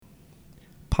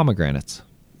pomegranates?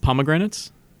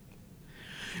 Pomegranates?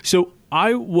 So I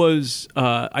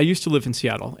used to live in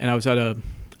Seattle, and I was at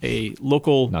a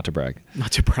local... Not to brag.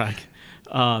 Not to brag.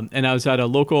 And I was at a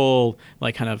local,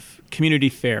 like, kind of community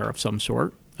fair of some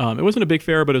sort. It wasn't a big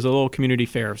fair, but it was a little community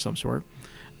fair of some sort.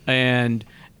 And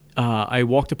I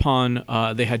walked upon,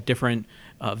 they had different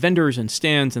vendors and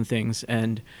stands and things,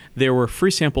 and there were free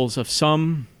samples of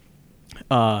some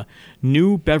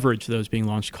new beverage that was being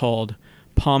launched called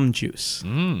Pom Juice.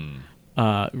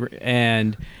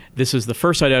 And this is the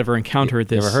first I'd ever encountered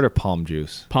this. You ever heard of Pom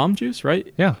Juice? Pom Juice,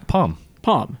 right? Yeah, Pom.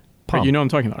 Right, you know what I'm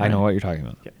talking about, right? I know what you're talking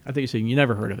about. Okay. I think you said you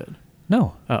never heard of it.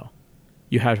 No. Oh.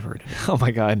 You had heard of it. Oh,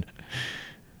 my God.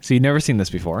 So you've never seen this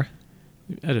before?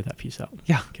 Edit that piece out.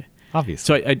 Yeah. Okay.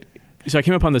 Obviously. So I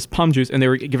came upon this Pom Juice, and they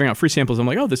were giving out free samples. I'm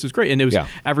like, oh, this is great. And it was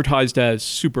advertised as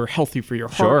super healthy for your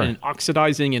heart and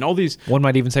oxidizing and all these... One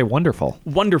might even say wonderful.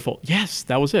 Wonderful. Yes,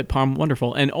 that was it. Pom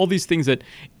Wonderful. And all these things that...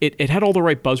 It had all the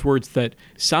right buzzwords that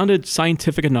sounded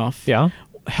scientific enough. Yeah.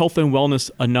 Health and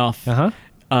wellness enough.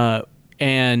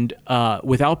 And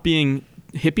without being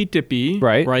hippy-dippy.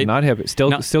 Right. Not hippy.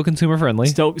 Still consumer-friendly.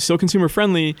 Still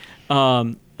consumer-friendly.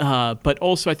 But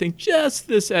also, I think, just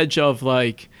this edge of,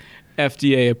 like...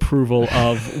 FDA approval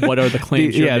of what are the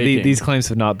claims you're making. These claims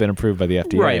have not been approved by the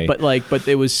FDA. Right, but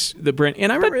it was the brand,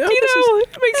 and I remember it makes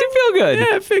you feel good.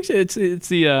 Yeah, it fixes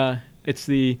it. It's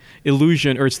the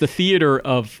illusion, or it's the theater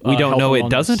of we don't know it wellness.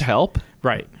 Doesn't help.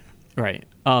 Right.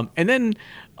 And then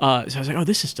so I was like, oh,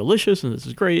 this is delicious and this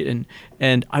is great,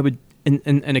 and I would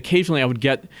and occasionally I would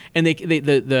get, and they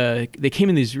came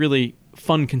in these really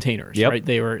fun containers. Yep. Right,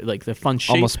 they were like the fun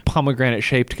shape, almost pomegranate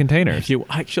shaped containers.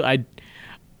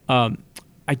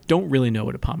 I don't really know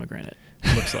what a pomegranate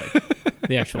looks like,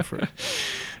 the actual fruit.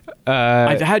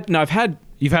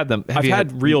 You've had them. I've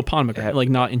had real pomegranate, like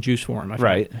not in juice form.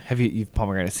 Have you've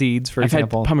pomegranate seeds, for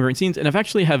example? I've had pomegranate seeds, and I've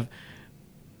actually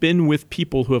been with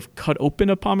people who have cut open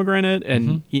a pomegranate,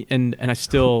 and I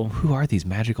still... Who are these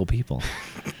magical people?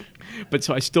 But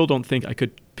so I still don't think I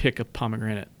could pick a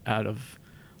pomegranate out of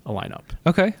a lineup.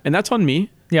 Okay. And that's on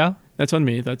me. Yeah. That's on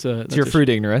me. That's your fruit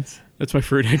ignorance. That's my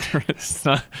fruit ignorance.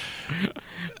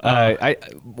 One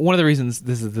of the reasons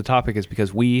this is the topic is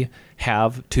because we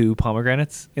have 2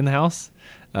 pomegranates in the house.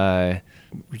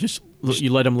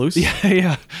 You let them loose?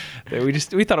 Yeah.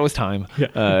 We thought it was time.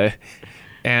 Yeah.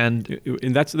 And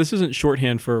this isn't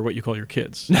shorthand for what you call your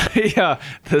kids. Yeah,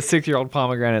 the 6-year-old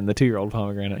pomegranate and the 2-year-old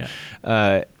pomegranate.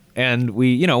 Yeah. And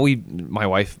my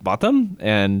wife bought them,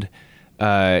 and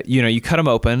you cut them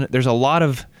open. There's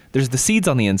the seeds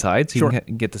on the inside, so you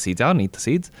can get the seeds out and eat the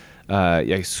seeds.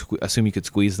 I assume you could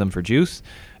squeeze them for juice,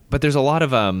 but there's a lot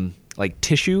of like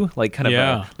tissue, like kind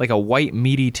of like a white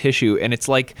meaty tissue, and it's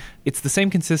the same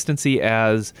consistency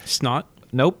as snot.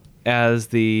 Nope,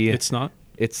 it's snot.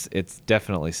 It's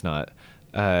definitely snot.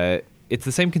 It's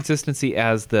the same consistency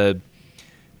as the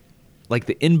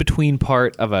in between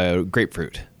part of a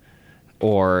grapefruit.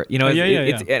 Or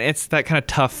it's that kind of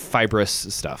tough fibrous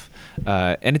stuff,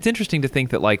 and it's interesting to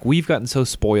think that we've gotten so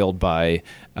spoiled by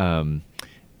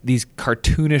these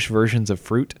cartoonish versions of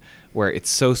fruit where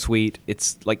it's so sweet.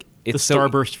 It's the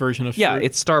Starburst version of fruit. Yeah,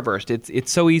 it's Starburst.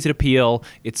 It's so easy to peel.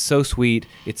 It's so sweet.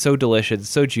 It's so delicious. It's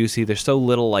so juicy. There's so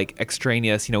little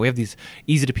extraneous. We have these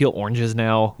easy to peel oranges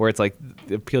now where it's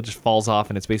the peel just falls off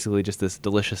and it's basically just this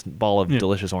delicious ball of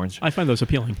delicious orange. I find those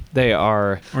appealing. They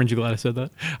are. Aren't you glad I said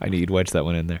that? I knew you'd wedge that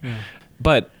one in there. Yeah.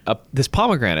 But this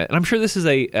pomegranate, and I'm sure this is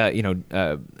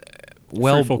a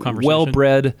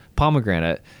well-bred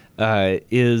pomegranate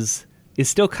is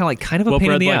still kind of a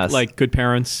pain in the ass. Like good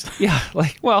parents. Yeah,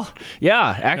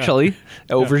 actually,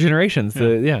 over generations.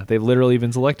 They've literally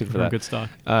been selected for that. Good stock.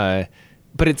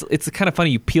 But it's kind of funny.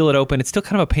 You peel it open. It's still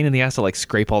kind of a pain in the ass to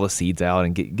scrape all the seeds out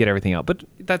and get everything out. But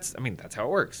that's how it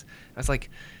works. I was like,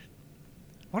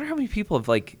 I wonder how many people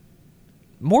have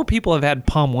more people have had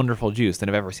Pom Wonderful juice than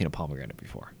have ever seen a pomegranate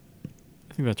before.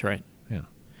 I think that's right. Yeah. All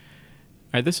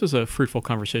right, this was a fruitful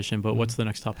conversation, but what's the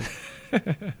next topic?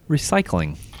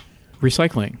 Recycling.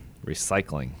 Reduce,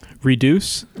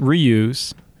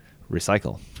 reuse,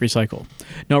 recycle.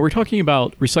 Now we're talking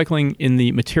about recycling in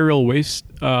the material waste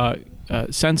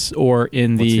sense, or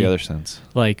in What's the other sense?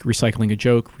 Like recycling a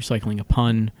joke, recycling a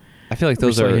pun. I feel like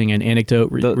those recycling an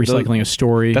anecdote, recycling a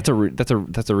story. That's a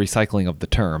recycling of the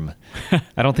term.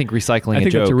 I don't think recycling I think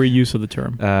a joke. that's a reuse of the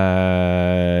term.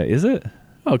 Is it?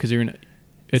 Oh, because you're gonna.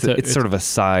 It's sort of a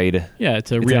side. Yeah,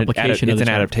 it's a reapplication. It's an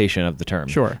adaptation of the term.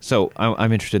 Sure. So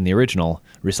I'm interested in the original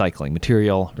recycling,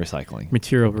 material recycling.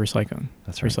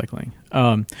 That's right. Recycling.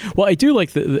 Well, I do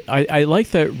like I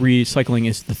like that recycling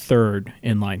is the third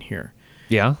in line here.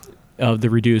 Yeah. The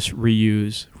reduce,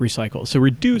 reuse, recycle. So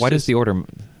reduce. Why does the order?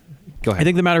 Go ahead. I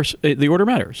think the order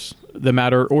matters. The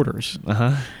matter orders.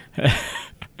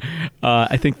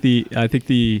 I think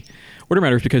the order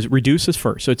matters because reduce is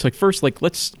first. So it's like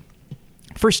let's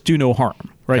first do no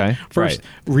harm, right? Okay, First,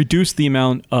 reduce the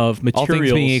amount of materials. All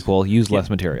things being equal, use less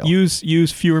material.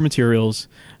 Use fewer materials.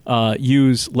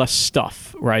 Use less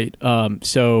stuff, right?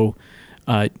 So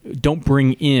don't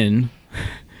bring in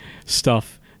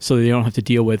stuff so that you don't have to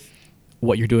deal with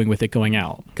what you're doing with it going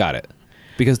out. Got it.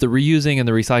 Because the reusing and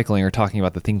the recycling are talking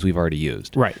about the things we've already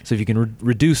used. Right. So if you can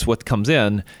reduce what comes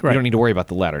in, you don't need to worry about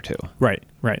the latter two. Right.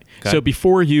 Okay. So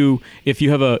if you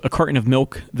have a carton of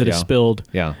milk that is spilled,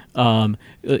 turn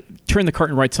the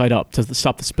carton right side up to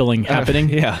stop the spilling happening.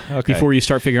 Before you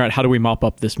start figuring out how do we mop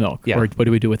up this milk, or what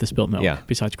do we do with the spilled milk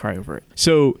besides cry over it.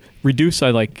 So reduce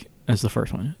I like as the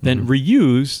first one. Then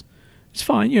reuse, it's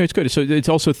fine. It's good. So it's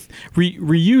also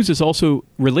reuse is also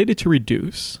related to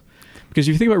reduce, because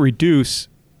if you think about reduce,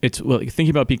 it's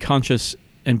thinking about be conscious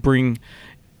and bring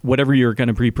whatever you're going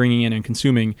to be bringing in and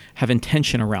consuming, have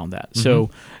intention around that.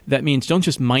 So that means don't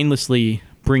just mindlessly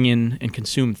bring in and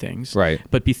consume things, right?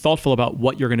 But be thoughtful about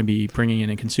what you're going to be bringing in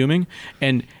and consuming,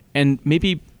 and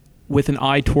maybe with an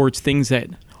eye towards things that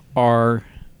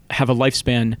have a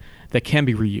lifespan that can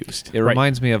be reused. It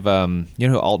reminds me of you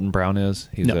know who Alton Brown is?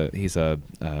 He's a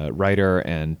writer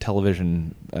and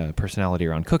television personality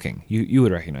around cooking. You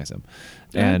would recognize him.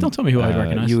 And don't tell me who I'd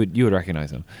recognize. You would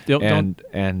recognize him. Don't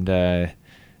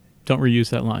reuse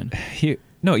that line. You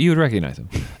would recognize him.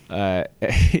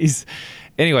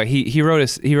 He wrote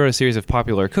a series of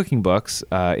popular cooking books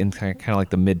in kind of like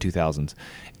the mid 2000s,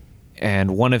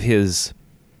 and one of his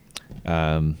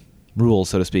rules,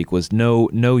 so to speak, was no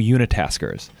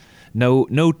unitaskers,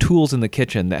 no tools in the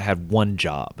kitchen that had one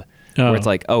job. Where it's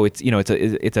like,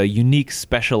 it's a unique,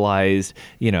 specialized,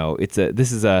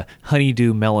 this is a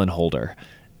honeydew melon holder,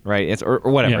 right? It's or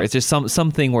whatever. Yeah. It's just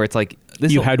something where it's like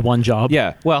this. You had one job.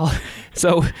 Yeah. Well,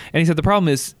 and he said the problem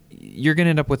is you're going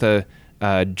to end up with a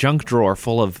junk drawer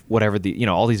full of whatever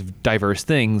all these diverse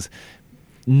things,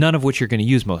 none of which you're going to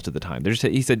use most of the time.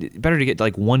 He said better to get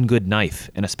like one good knife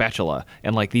and a spatula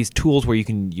and like these tools where you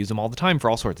can use them all the time for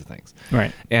all sorts of things.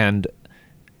 Right. And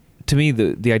to me,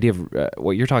 the idea of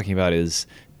what you're talking about is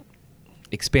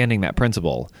expanding that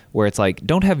principle, where it's like,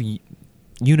 don't have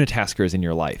unitaskers in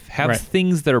your life. Have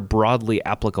things that are broadly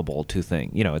applicable to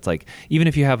things. It's like, even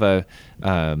if you have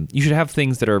you should have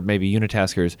things that are maybe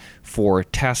unitaskers for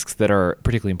tasks that are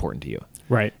particularly important to you.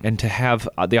 Right. And to have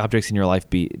the objects in your life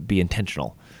be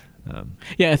intentional.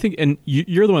 I think, and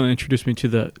you're the one that introduced me to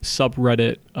the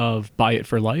subreddit of Buy It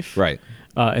for Life. Right.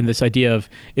 And this idea of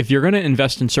if you're going to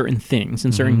invest in certain things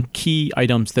and certain key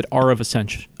items that are of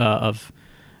essential of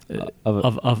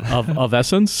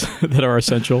essence that are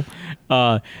essential,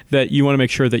 that you want to make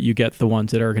sure that you get the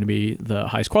ones that are going to be the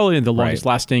highest quality and the longest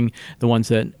lasting, the ones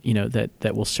that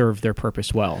that will serve their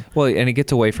purpose well. Well, and it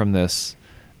gets away from this.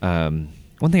 One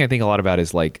thing I think a lot about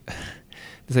is like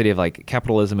this idea of like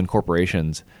capitalism and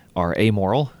corporations are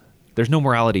amoral. There's no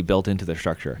morality built into their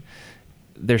structure.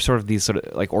 They're sort of these sort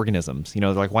of like organisms,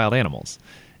 they're like wild animals.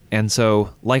 And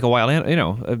so like a wild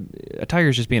animal, a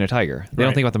tiger's just being a tiger. They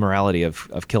don't think about the morality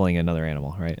of killing another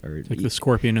animal, right? Or like the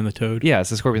scorpion and the toad. Yeah, it's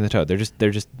the scorpion and the toad.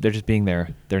 They're just being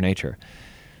their nature.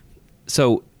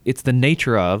 So it's the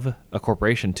nature of a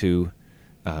corporation to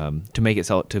make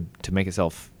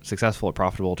itself successful or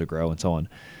profitable, to grow and so on.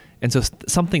 And so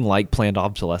something like planned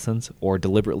obsolescence or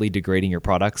deliberately degrading your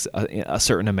products a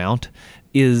certain amount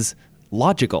is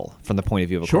logical from the point of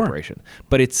view of a corporation,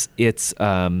 but it's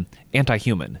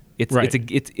anti-human. It's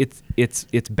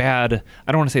bad.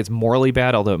 I don't want to say it's morally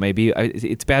bad, although it may be.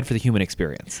 It's bad for the human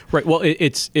experience. Right. Well,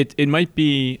 it might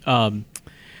be. Well,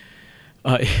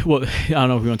 I don't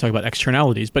know if we want to talk about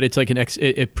externalities, but it's like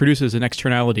it produces an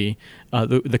externality.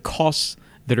 The costs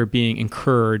that are being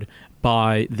incurred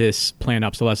by this planned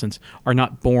obsolescence are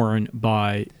not borne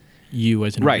by you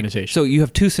as an organization. So you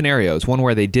have two scenarios, one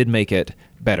where they did make it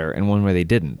better and one where they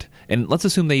didn't. And let's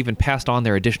assume they even passed on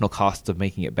their additional costs of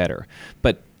making it better.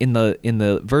 But in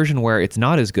the version where it's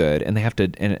not as good and they have to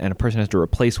and a person has to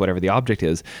replace whatever the object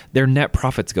is, their net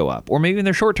profits go up, or maybe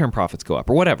their short-term profits go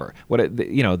up, or whatever.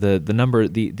 The number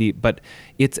but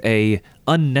it's a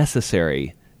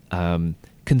unnecessary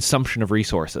consumption of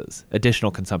resources,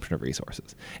 additional consumption of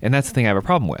resources. And that's the thing I have a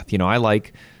problem with. I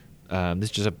like this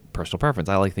is just a personal preference.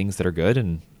 I like things that are good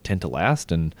and tend to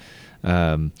last, and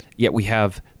yet we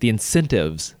have the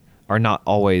incentives are not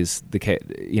always the case,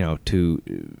 to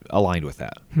aligned with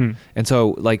that. And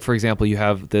so, like for example, you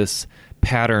have this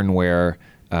pattern where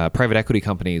private equity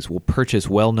companies will purchase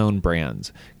well-known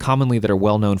brands, commonly that are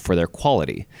well-known for their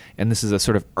quality, and this is a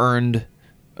sort of earned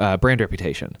brand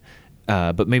reputation.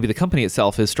 but maybe the company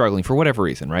itself is struggling for whatever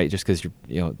reason, right? Just because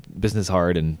business is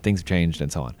hard and things have changed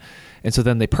and so on. And so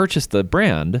then they purchase the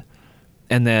brand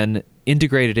and then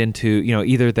integrate it into,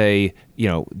 either they,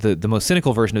 the most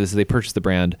cynical version of this is they purchase the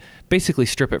brand, basically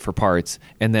strip it for parts,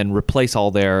 and then replace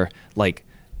all their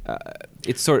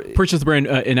it's sort of purchase the brand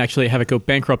and actually have it go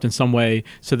bankrupt in some way,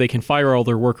 so they can fire all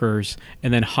their workers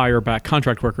and then hire back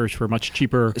contract workers for much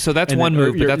cheaper. So that's one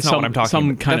move, but that's not what I'm talking about.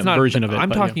 Some kind of version of it.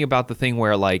 I'm talking about the thing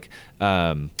where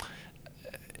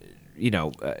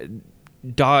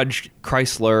Dodge,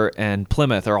 Chrysler, and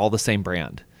Plymouth are all the same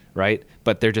brand, right?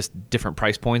 But they're just different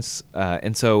price points.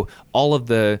 And so all of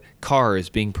the cars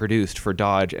being produced for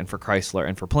Dodge and for Chrysler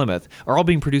and for Plymouth are all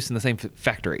being produced in the same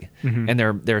factory. Mm-hmm. And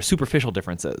there are superficial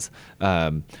differences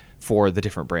for the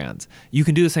different brands. You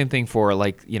can do the same thing for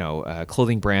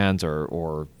clothing brands or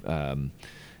Old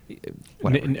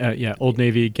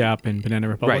Navy, Gap, and Banana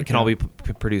Republic. Right, can all be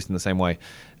produced in the same way.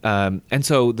 And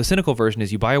so the cynical version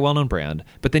is you buy a well-known brand,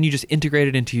 but then you just integrate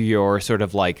it into your sort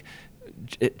of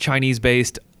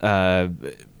Chinese-based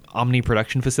Omni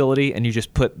production facility, and you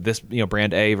just put this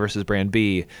brand A versus brand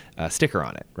B sticker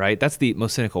on it, right? That's the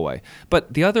most cynical way.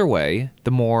 But the other way,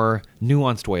 the more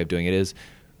nuanced way of doing it, is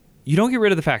you don't get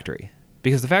rid of the factory,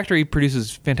 because the factory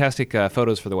produces fantastic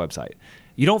photos for the website.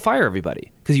 You don't fire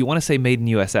everybody because you want to say made in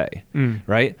USA,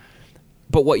 right?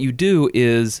 But what you do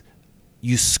is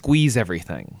you squeeze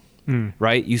everything,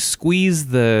 right? You squeeze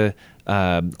the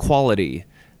quality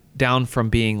down from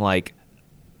being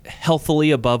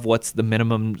healthily above what's the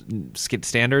minimum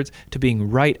standards to being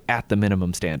right at the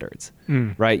minimum standards,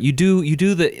 right? You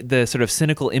do the sort of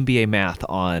cynical MBA math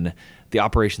on the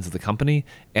operations of the company,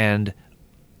 and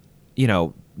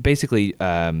basically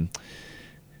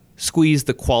squeeze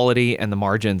the quality and the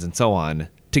margins and so on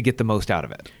to get the most out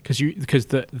of it. Because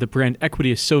the brand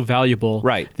equity is so valuable,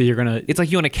 right? That you're gonna. It's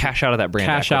like you want to cash out of that brand.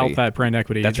 Out that brand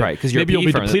equity. That's right. Because maybe you'll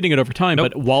be depleting it over time,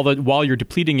 Nope. but while you're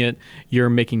depleting it, you're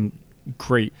making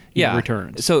great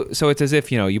returns. So it's as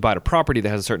if you bought a property that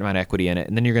has a certain amount of equity in it,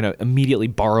 and then you're going to immediately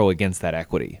borrow against that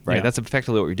equity, right? Yeah. That's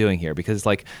effectively what you're doing here, because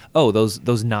it's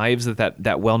those knives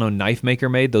that well-known knife maker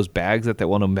made, those bags that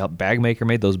well-known bag maker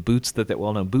made, those boots that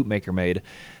well-known boot maker made.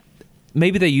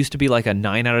 Maybe they used to be a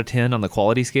 9 out of 10 on the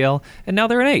quality scale, and now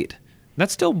they're an 8.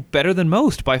 That's still better than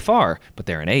most by far, but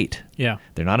they're an 8. Yeah,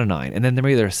 they're not a 9, and then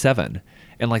maybe they're a 7,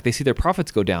 and they see their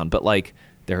profits go down, but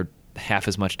they're half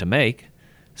as much to make.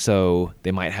 So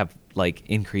they might have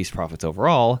increased profits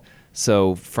overall.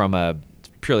 So from a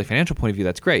purely financial point of view,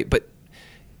 that's great. But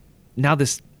now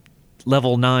this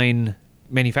level 9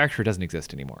 manufacturer doesn't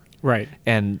exist anymore. Right.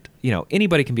 And,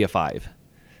 anybody can be a 5.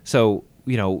 So,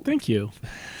 Thank you.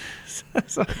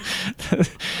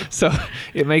 so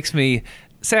it makes me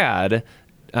sad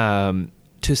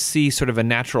to see sort of a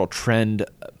natural trend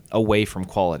away from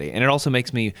quality. And it also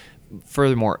makes me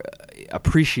furthermore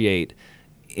appreciate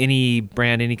any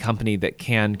brand, any company that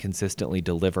can consistently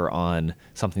deliver on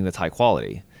something that's high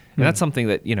quality. And that's something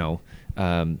that,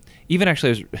 even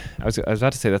actually, I was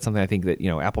about to say that's something I think that,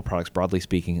 Apple products, broadly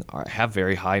speaking, have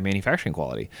very high manufacturing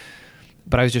quality.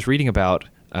 But I was just reading about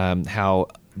how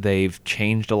they've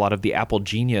changed a lot of the Apple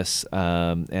Genius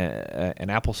and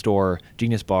Apple Store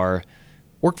Genius Bar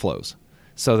workflows,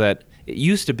 so that it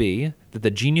used to be that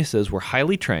the geniuses were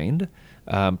highly trained,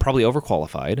 probably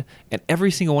overqualified, and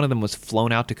every single one of them was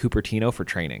flown out to Cupertino for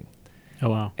training. Oh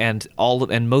wow! And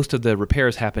most of the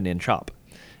repairs happened in shop.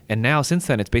 And now, since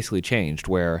then, it's basically changed.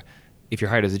 Where if you're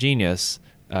hired as a genius,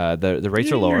 the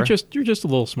rates are lower. You're just a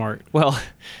little smart. Well,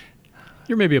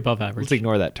 you're maybe above average. Let's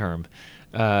ignore that term.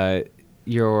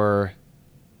 You're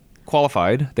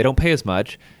qualified. They don't pay as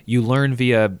much. You learn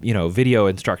via video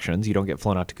instructions. You don't get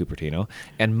flown out to Cupertino.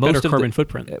 And most better of carbon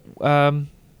footprint.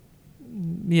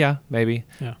 Yeah, maybe.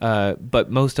 Yeah. But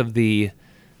most of the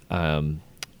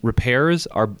repairs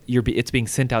it's being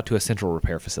sent out to a central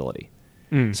repair facility.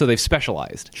 So they've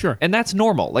specialized. Sure. And that's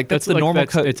normal. That's the normal.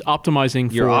 It's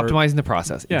optimizing. You're optimizing the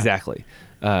process. Yeah. Exactly.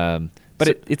 But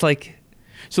it's like.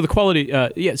 So the quality,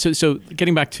 So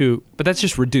getting back to, but that's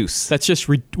just reduce. That's just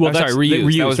reuse. That's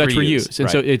reuse, and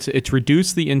right. so it's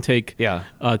reduce the intake. Yeah.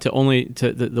 To only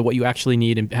to the what you actually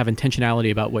need, and have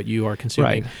intentionality about what you are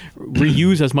consuming. Right.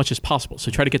 Reuse as much as possible.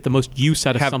 So try to get the most use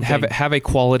out of something. Have a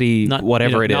quality,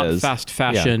 whatever it is. Not fast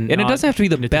fashion. Yeah. And it doesn't have to be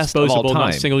the best of all time.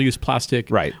 Not single-use plastic.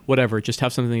 Right. Whatever. Just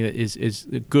have something that is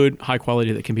good, high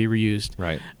quality that can be reused.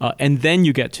 Right. And then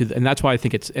you get to, and that's why I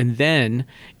think and then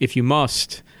if you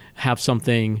must have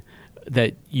something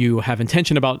that you have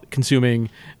intention about consuming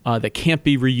that can't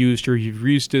be reused, or you've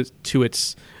reused it to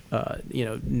its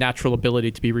natural ability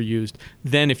to be reused,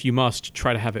 then if you must,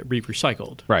 try to have it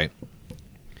recycled. Right.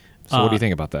 So what do you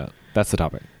think about that? That's the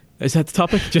topic. Is that the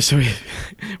topic? Just so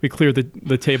we clear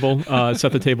the table,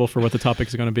 set the table for what the topic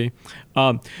is going to be.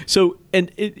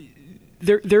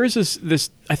 There is this.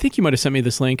 I think you might have sent me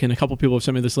this link, and a couple people have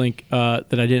sent me this link that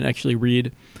I didn't actually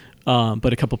read,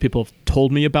 but a couple people have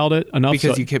told me about it enough.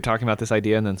 Because you kept talking about this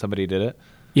idea, and then somebody did it.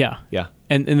 Yeah, yeah,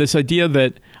 and this idea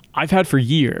that I've had for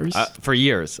years.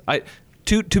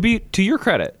 To your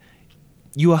credit,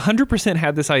 you 100%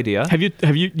 had this idea.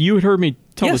 You had heard me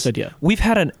tell Yes. this idea? We've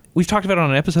talked about it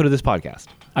on an episode of this podcast.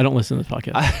 I don't listen to this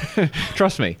podcast.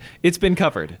 Trust me, it's been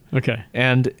covered. Okay.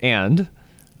 And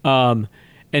so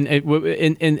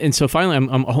finally,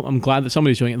 I'm glad that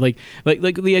somebody's doing it. Like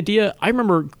the idea. I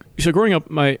remember growing up,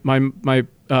 my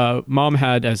mom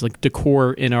had as like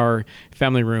decor in our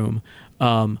family room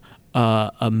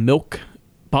a milk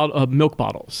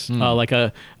bottles, like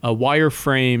a wire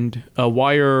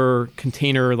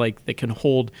container like that can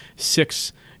hold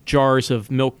 6 jars of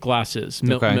milk glasses,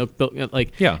 milk, Okay. and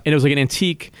it was like an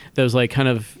antique that was like kind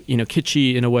of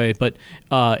kitschy in a way, but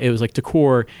it was like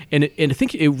decor, and I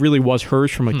think it really was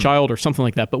hers from a child or something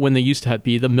like that. But when they used to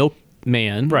be the milkman,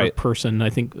 Right. or person, I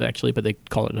think actually, but they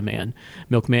call it a man,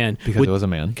 milkman, because it was a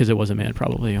man. because it was a man,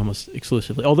 probably almost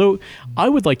exclusively. Although I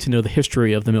would like to know the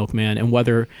history of the milkman and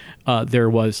whether there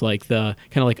was like the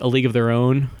kind of like a League of Their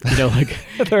Own, like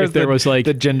if there was like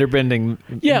the gender bending.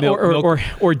 or they call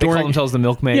during themselves the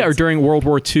milkmaids. or during World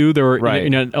War II, there were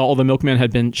Right. all the milkmen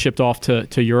had been shipped off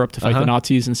to Europe to fight the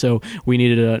Nazis, and so we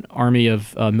needed an army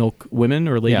of milk women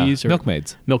or ladies or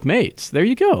milkmaids. Milkmaids. There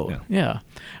you go. Yeah.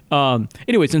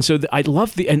 Anyways, and so I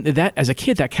love and that as a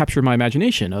kid that captured my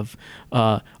imagination of,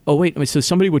 so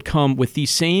somebody would come with these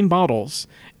same bottles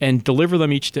and deliver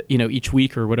them each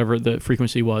week or whatever the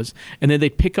frequency was, and then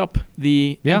they'd pick up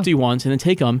the empty ones and then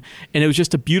take them, and it was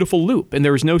just a beautiful loop, and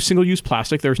there was no single-use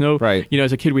plastic. There was no, Right.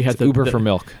 As a kid we had the Uber for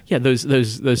milk. Yeah,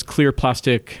 those clear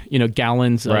plastic,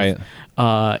 gallons. Of, Right.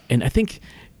 And I think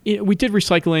we did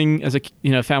recycling as a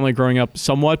family growing up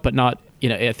somewhat, but not.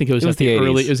 I think it was the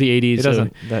 80s. It was the 80s. It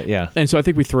doesn't. And so I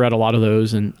think we threw out a lot of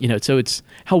those, and so it's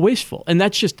how wasteful, and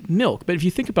that's just milk. But if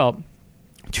you think about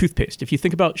toothpaste, if you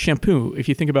think about shampoo, if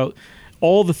you think about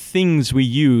all the things we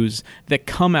use that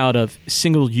come out of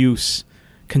single-use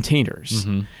containers,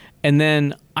 and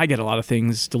then I get a lot of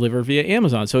things delivered via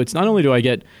Amazon. So it's not only do I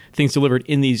get things delivered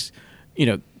in these,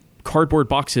 cardboard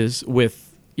boxes with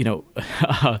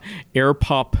air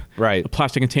pop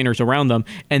plastic containers around them,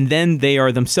 and then they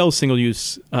are themselves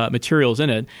single-use materials in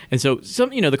it. And so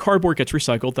the cardboard gets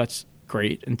recycled. That's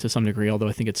great, and to some degree, although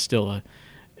I think it's still a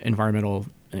environmental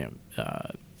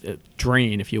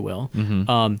drain, if you will.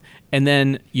 And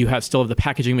then you still have the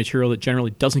packaging material that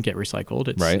generally doesn't get recycled.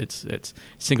 It's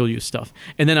single-use stuff.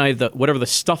 And then I have whatever the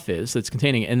stuff is that's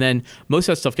containing it, and then most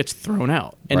of that stuff gets thrown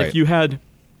out. And if you had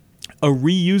a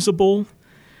reusable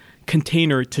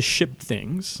container to ship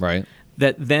things, Right.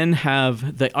 that then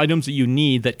have the items that you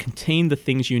need that contain the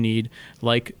things you need,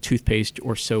 like toothpaste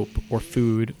or soap or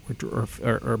food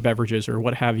or beverages or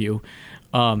what have you,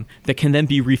 that can then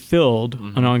be refilled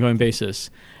on an ongoing basis.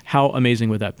 How amazing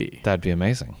would that be? That'd be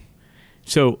amazing.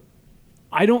 So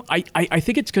I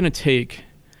think it's going to take,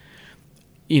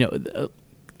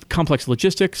 complex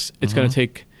logistics. It's going to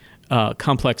take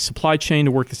complex supply chain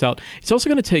to work this out. It's also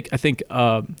going to take, I think,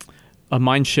 a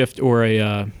mind shift or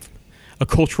a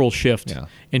cultural shift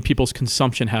in people's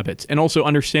consumption habits, and also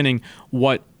understanding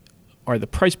what are the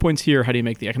price points here, how do you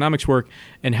make the economics work,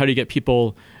 and how do you get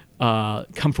people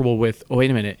comfortable with, wait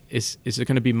a minute, is it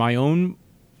going to be my own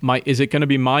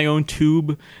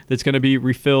tube that's going to be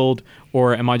refilled,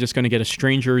 or am I just going to get a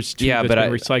stranger's tube that's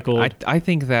been recycled? I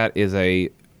think that is I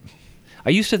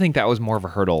used to think that was more of a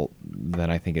hurdle than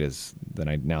I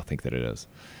now think that it is.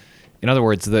 In other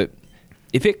words,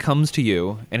 if it comes to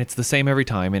you and it's the same every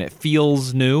time and it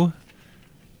feels new,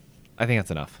 I think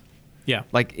that's enough. Yeah.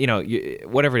 Like,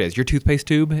 whatever it is, your toothpaste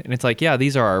tube, and it's like,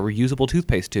 these are our reusable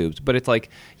toothpaste tubes. But it's like,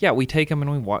 we take them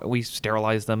and we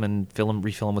sterilize them and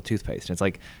refill them with toothpaste. And it's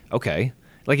like, okay.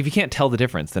 Like, if you can't tell the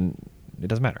difference, then it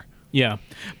doesn't matter. Yeah.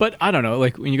 But I don't know,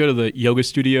 like when you go to the yoga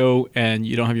studio and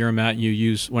you don't have your own mat, you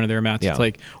use one of their mats. It's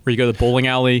like, or you go to the bowling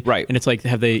alley, right? And it's like,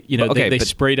 have they, they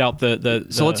sprayed out the.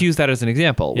 So let's use that as an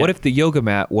example. What if the yoga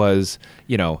mat was,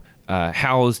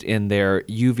 housed in their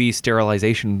UV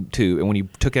sterilization tube, and when you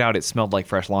took it out, it smelled like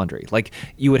fresh laundry? Like,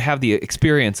 you would have the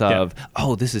experience of,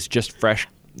 this is just fresh.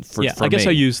 I guess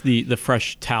I use the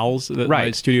fresh towels that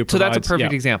my studio provides. So that's a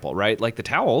perfect example, right? Like, the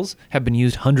towels have been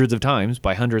used hundreds of times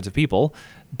by hundreds of people,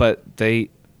 but they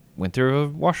went through a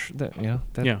wash.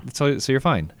 So you're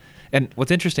fine. And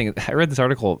what's interesting, I read this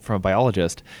article from a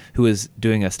biologist who is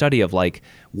doing a study of like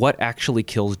what actually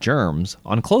kills germs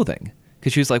on clothing.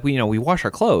 because she was like, we wash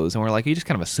our clothes, and we're like, you just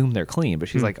kind of assume they're clean. But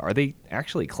she's like, are they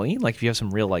actually clean? Like if you have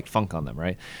some real like funk on them,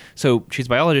 right? So she's a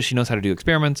biologist. She knows how to do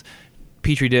experiments,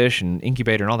 petri dish and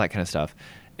incubator and all that kind of stuff.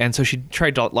 And so she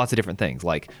tried lots of different things,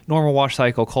 like normal wash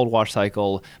cycle, cold wash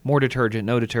cycle, more detergent,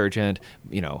 no detergent,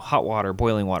 hot water,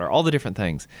 boiling water, all the different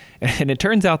things. And it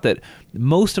turns out that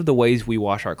most of the ways we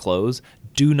wash our clothes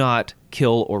do not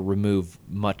kill or remove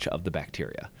much of the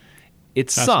bacteria.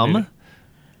 It's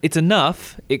it's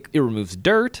enough. It removes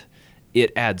dirt.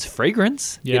 It adds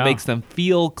fragrance. Yeah. It makes them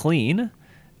feel clean.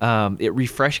 It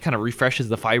refreshes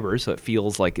the fibers so it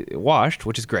feels like it washed,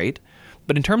 which is great.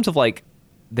 But in terms of like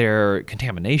their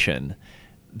contamination,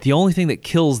 the only thing that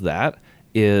kills that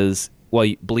is,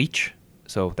 bleach.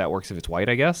 So that works if it's white,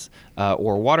 I guess,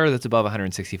 or water that's above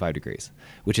 165 degrees,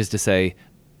 which is to say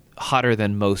hotter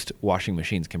than most washing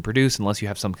machines can produce unless you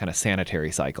have some kind of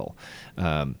sanitary cycle.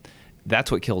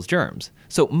 That's what kills germs.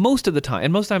 So most of the time,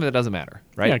 and most of the time it doesn't matter,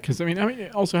 right? Yeah, because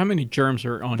also how many germs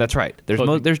are on? That's right.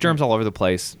 There's germs all over the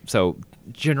place. So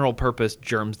general purpose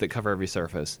germs that cover every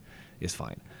surface is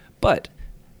fine. But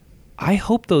I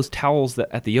hope those towels that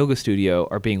at the yoga studio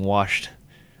are being washed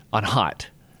on hot.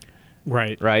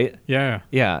 Right. Right? Yeah.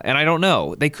 Yeah. And I don't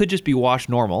know. They could just be washed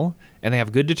normal, and they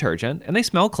have good detergent, and they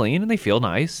smell clean, and they feel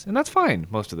nice, and that's fine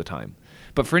most of the time.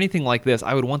 But for anything like this,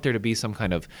 I would want there to be some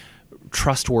kind of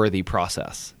trustworthy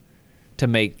process to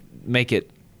make it,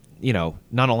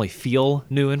 not only feel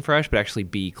new and fresh, but actually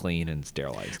be clean and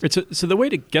sterilized. Right, so the way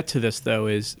to get to this, though,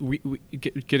 is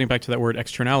getting back to that word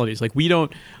externalities. Like we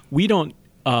don't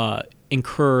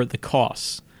incur the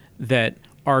costs that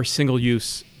our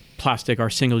single-use plastic, our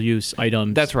single-use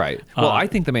items. That's right. Well, I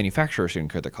think the manufacturer should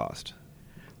incur the cost.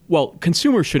 Well,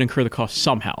 consumers should incur the cost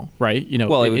somehow, right? It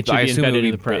should I be assume embedded it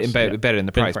in would the price. embedded in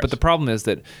the price. But the problem is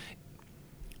that,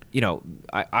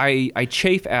 I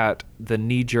chafe at the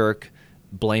knee-jerk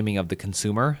blaming of the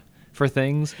consumer for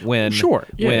things when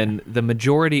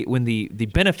the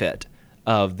benefit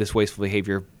of this wasteful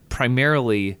behavior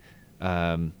primarily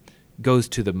goes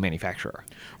to the manufacturer.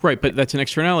 Right, but that's an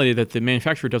externality that the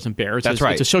manufacturer doesn't bear. It's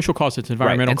right. It's a social cost. It's an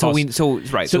environmental cost. So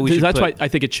that's why I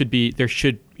think it should be. There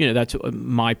should, that's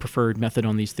my preferred method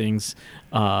on these things.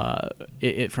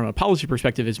 From a policy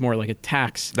perspective, is more like a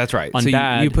tax. That's right. On so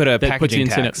bad, you put a packaging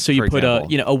tax. So you put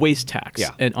example. a waste tax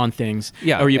on things.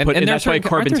 Yeah, or you put, and that's why a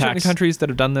carbon tax. Certain countries that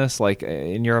have done this, like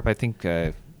in Europe, I think.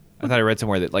 I thought I read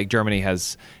somewhere that like Germany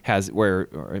has where,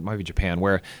 or it might be Japan,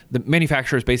 where the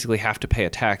manufacturers basically have to pay a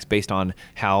tax based on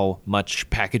how much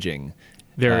packaging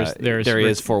there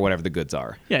is for whatever the goods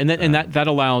are. Yeah, and that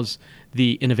allows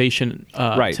the innovation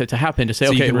to happen, to say,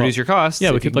 so okay, you can reduce your costs.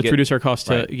 Yeah, let's reduce our costs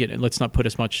to let's not put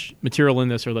as much material in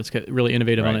this, or let's get really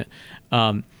innovative on it.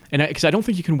 And because I don't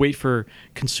think you can wait for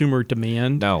consumer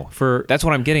demand. No, for that's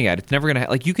what I'm getting at. It's never going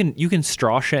to you can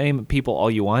straw shame people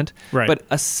all you want, right? But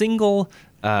a single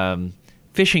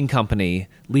fishing company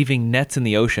leaving nets in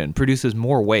the ocean produces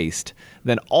more waste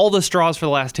than all the straws for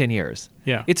the last 10 years.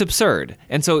 Yeah. It's absurd.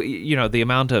 And so, the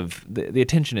amount of the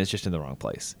attention is just in the wrong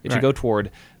place. It should go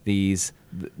toward these,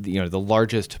 the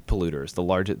largest polluters,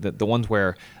 the ones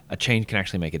where a change can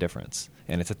actually make a difference.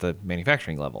 And it's at the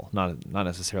manufacturing level, not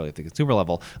necessarily at the consumer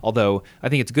level. Although I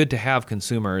think it's good to have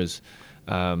consumers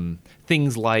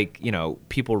things like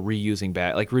people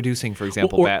reusing reducing, for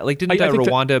example, didn't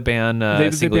Rwanda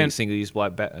ban single-use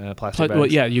plastic bags? Well,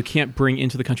 yeah, you can't bring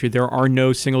into the country. There are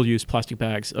no single-use plastic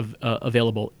bags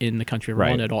available in the country of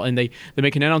Rwanda at all. And they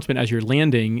make an announcement as you're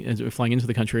landing, as you're flying into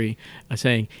the country,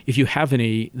 saying if you have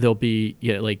any, they'll be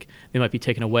they might be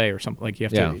taken away or something. Like you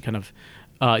have to kind of.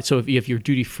 So if you have your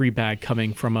duty-free bag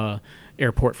coming from a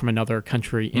airport from another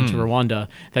country into Rwanda,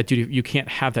 you can't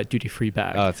have that duty-free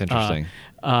bag. Oh, that's interesting.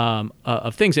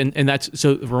 Of things, and that's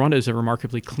so. Rwanda is a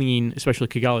remarkably clean, especially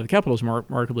Kigali, the capital, is a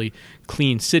remarkably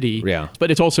clean city. Yeah, but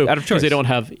it's also out of choice.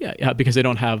 Because they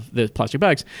don't have the plastic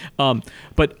bags.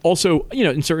 But also,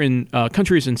 in certain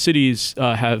countries and cities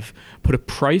have put a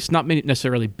price, not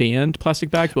necessarily banned plastic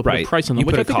bags, but put a price on them,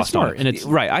 which I think is smart. And it's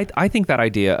I think that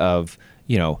idea of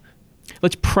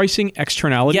let's pricing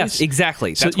externalities. Yes,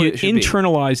 exactly. That's so you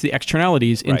internalize the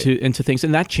externalities into things,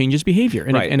 and that changes behavior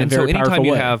in a very powerful way. Anytime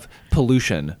you have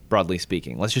pollution, broadly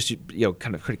speaking, let's just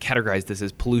kind of categorize this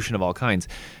as pollution of all kinds.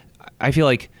 I feel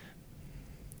like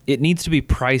it needs to be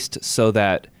priced so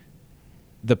that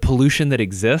the pollution that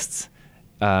exists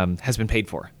has been paid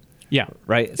for. Yeah.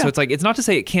 Right? Yeah. So it's not to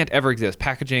say it can't ever exist.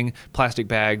 Packaging, plastic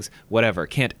bags, whatever,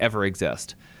 can't ever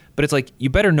exist. But it's like you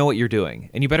better know what you're doing,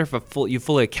 and you better you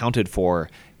fully accounted for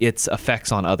its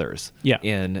effects on others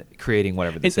in creating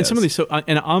whatever this is. And some of these,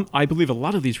 I believe a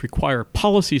lot of these require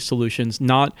policy solutions,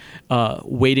 not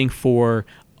waiting for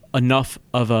enough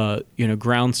of a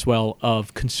groundswell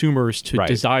of consumers to Right.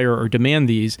 desire or demand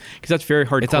these, because that's very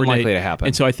hard It's to coordinate. unlikely to happen.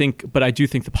 And so I do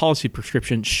think the policy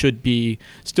prescription should be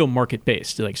still market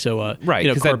based, like so Right,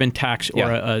 'cause carbon tax or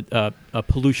yeah. a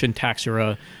pollution tax or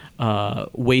a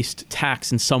waste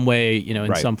tax in some way, in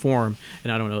Right. some form.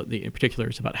 And I don't know the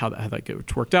particulars about how that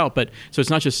gets worked out, but so it's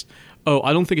not just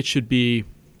I don't think it should be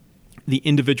the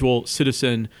individual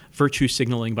citizen virtue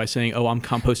signaling by saying, "Oh, I'm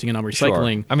composting and I'm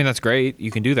recycling." Sure. I mean, that's great. You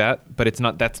can do that, but it's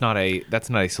not. That's not a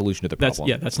solution to the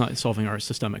problem. That's not solving our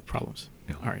systemic problems.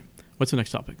 Yeah. All right, what's the next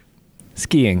topic?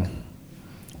 Skiing.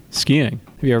 Skiing.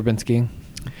 Have you ever been skiing?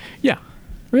 Yeah,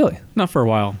 Really? not for a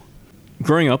while.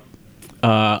 Growing up,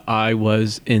 I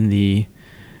was in the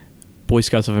Boy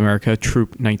Scouts of America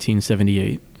Troop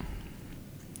 1978.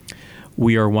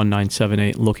 We are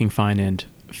 1978, looking fine and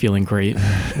feeling great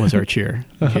was our cheer,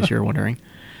 in case you were wondering.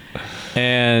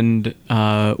 And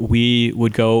we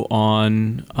would go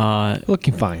on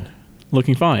Looking fine.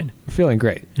 looking fine We're feeling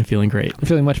great. and feeling great. We're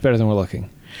feeling much better than we're looking.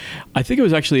 I think it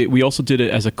was actually, we also did it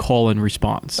as a call and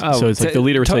response. Oh, so it's like the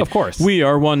leader would say, of course. "We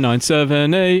are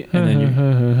 1978," and then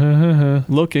you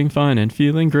looking fine and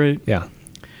feeling great. Yeah.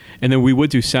 And then we would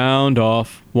do sound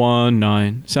off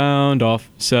 19, sound off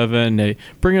 78,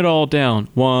 bring it all down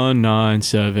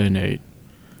 1978.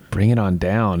 Bring it on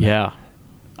down. Yeah.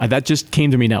 That just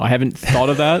came to me now. I haven't thought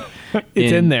of that.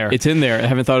 It's in there. It's in there. I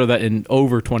haven't thought of that in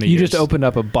over 20 You years. just opened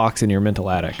up a box in your mental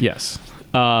attic. Yes.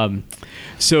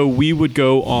 So we would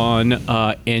go on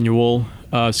annual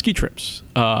ski trips.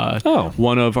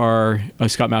 One of our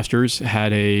Scoutmasters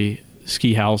had a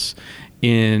ski house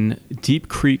in Deep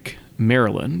Creek,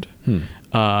 Maryland,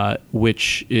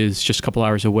 which is just a couple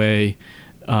hours away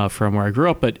from where I grew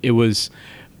up. But it was,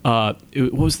 what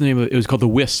was the name of it? It was called the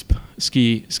Wisp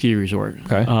Ski Resort.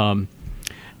 Okay.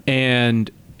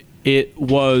 And it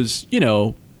was,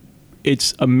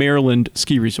 it's a Maryland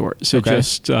ski resort. So Okay.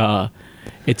 just,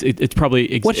 it's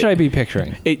probably What should I be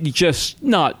picturing? it just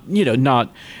not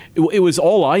it was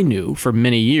all I knew for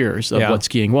many years of Yeah. what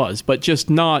skiing was, but just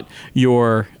not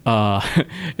your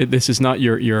this is not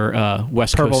your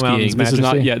West Purple Coast Mountains skiing. This is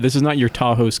Majesty? not this is not your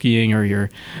Tahoe skiing or your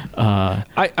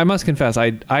I must confess,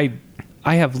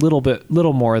 I have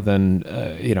little more than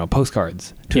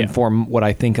postcards to Yeah. inform what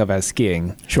I think of as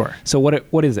skiing. Sure. So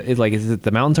what is it? Is it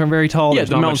the mountains are very tall? Yeah, There's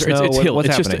the not mountains. much snow? It's hill. What's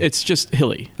It's happening? just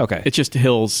hilly. Okay. It's just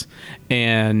hills,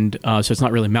 and so it's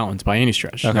not really mountains by any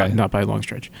stretch. Okay. Not by a long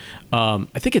stretch.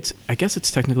 I guess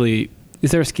it's technically Is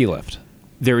there a ski lift?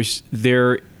 there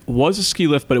was a ski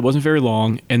lift, but it wasn't very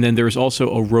long, and then there was also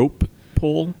a rope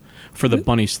pull for the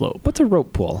bunny slope. What's a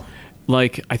rope pull?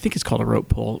 Like, I think it's called a rope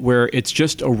pull, where it's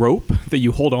just a rope that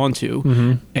you hold on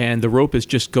to, and the rope is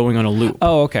just going on a loop.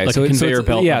 Oh, okay. Like so a conveyor it's,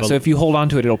 belt. Yeah. of a- So if you hold on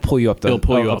to it, it'll pull you up the. it'll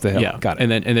pull you up the hill. Yeah, Got it.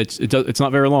 And then it's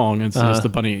not very long. It's the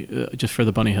bunny, just for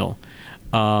the bunny hill,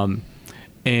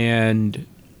 and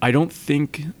I don't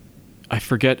think. I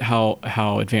forget how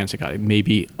advanced it got.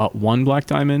 Maybe one black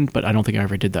diamond, but I don't think I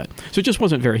ever did that. So it just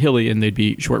wasn't very hilly, and they'd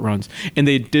be short runs. And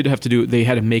they did have to they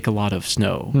had to make a lot of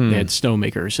snow. They had snow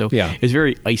makers, so Yeah. it's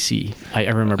very icy. I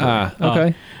remember.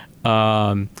 Okay.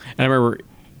 And I remember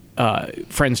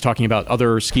friends talking about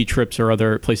other ski trips or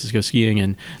other places to go skiing,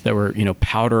 and that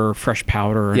were fresh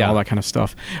powder and Yeah. all that kind of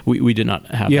stuff. We did not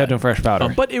have. You that. had no fresh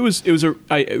powder. But it was a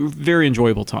very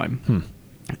enjoyable time.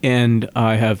 And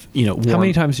I have How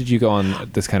many times did you go on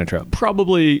this kind of trip?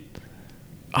 probably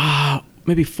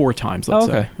maybe 4 times. Let's Oh,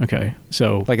 okay. say. Okay.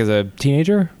 So Like as a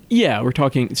teenager? yeah, we're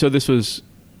talking. So this was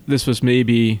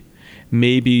maybe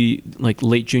like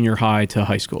late junior high to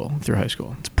high school, through high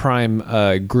school. It's prime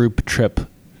group trip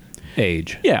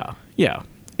age. Yeah, yeah,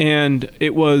 and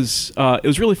it was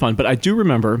really fun. But I do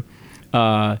remember,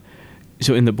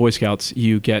 so in the Boy Scouts,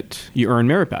 you earn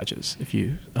merit badges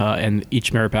and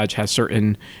each merit badge has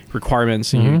certain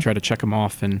requirements, and you try to check them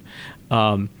off,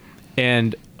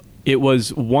 and it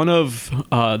was one of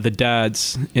the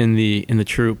dads in the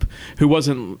troop who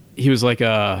wasn't. He was like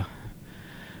a.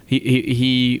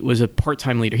 He was a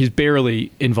part-time leader. He's barely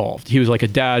involved. He was like a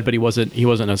dad, but he wasn't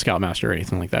a scoutmaster or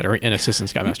anything like that, or an assistant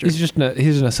scoutmaster.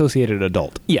 He's an associated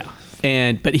adult. Yeah,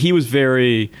 but he was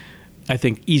very, I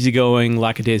think, easygoing,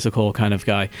 lackadaisical kind of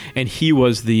guy, and he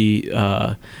was the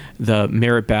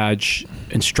merit badge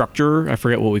instructor. I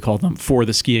forget what we called them for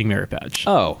the skiing merit badge.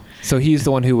 Oh, so he's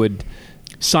the one who would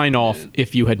Sign off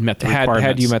if you had met the requirements.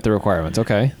 had you met the requirements.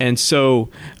 Okay. And so,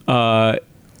 I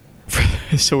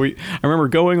remember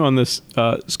going on this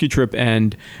ski trip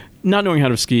and not knowing how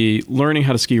to ski, learning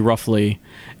how to ski roughly,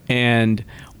 and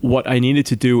what I needed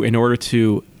to do in order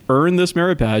to earn this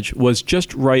merit badge was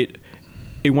just write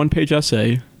a 1-page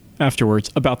essay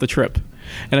afterwards about the trip.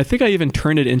 And I think I even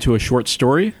turned it into a short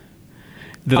story.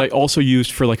 that I also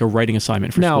used for like a writing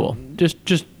assignment for now, school.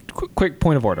 just quick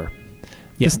point of order.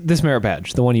 Yeah. This merit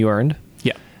badge, the one you earned,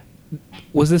 Yeah.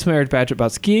 was this merit badge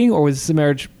about skiing, or was this a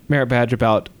merit badge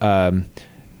about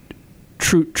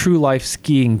true life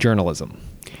skiing journalism?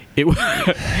 It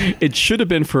it should have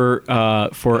been for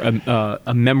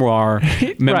a memoir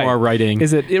Right. writing.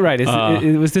 Is it right?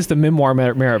 Was this the memoir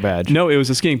merit badge? No, it was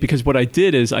a skiing, because what I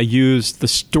did is I used the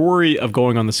story of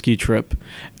going on the ski trip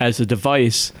as a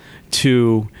device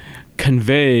to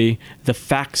convey the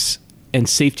facts and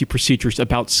safety procedures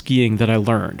about skiing that I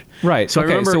learned. Right. So I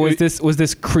okay. remember So was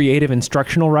this creative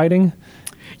instructional writing?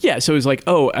 Yeah, so it was like,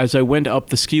 as I went up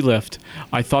the ski lift,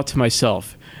 I thought to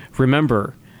myself,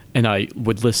 remember, and I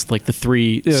would list like the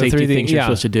three safety things you're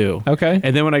supposed to do. Okay.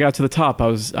 And then when I got to the top,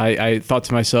 I thought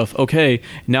to myself, okay,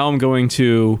 now I'm going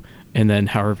to, and then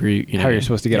however how you're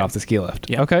supposed to get off the ski lift.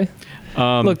 Yeah. Okay.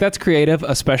 Look, that's creative,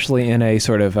 especially in a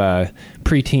sort of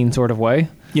preteen sort of way.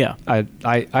 Yeah. I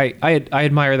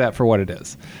admire that for what it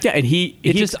is. Yeah, and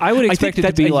I would expect it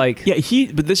to be like...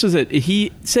 Yeah, but this is it.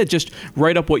 He said just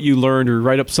write up what you learned or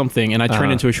write up something, and I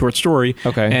turned it into a short story.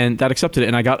 Okay. And that accepted it,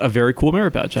 and I got a very cool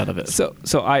merit badge out of it. So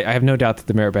I have no doubt that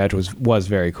the merit badge was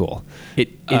very cool. It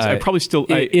is. I probably still...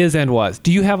 It is and was.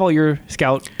 Do you have all your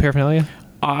Scout paraphernalia?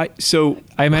 I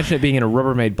imagine it being in a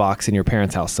Rubbermaid box in your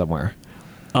parents' house somewhere.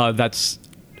 That's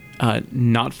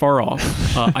not far off.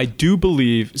 I do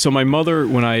believe so. My mother,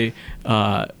 when I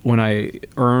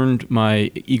earned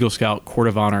my Eagle Scout Court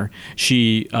of Honor,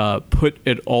 she put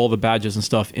all the badges and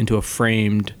stuff into a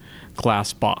framed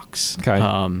glass box. Okay.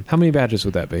 How many badges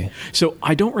would that be? So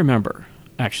I don't remember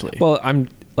actually. Well, I'm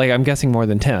guessing more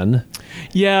than 10.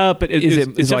 Yeah, but is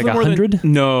it like 100?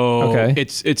 No. Okay.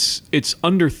 It's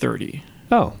under 30.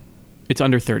 Oh. It's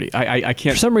under 30. I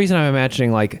can't. For some reason, I'm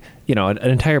imagining an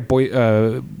entire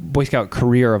Boy Scout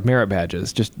career of merit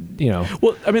badges. Just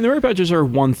Well, I mean, the merit badges are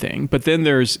one thing, but then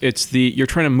you're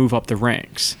trying to move up the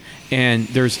ranks, and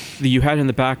you had in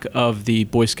the back of the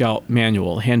Boy Scout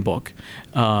manual handbook.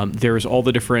 There's all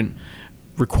the different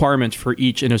requirements for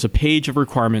each, and there's a page of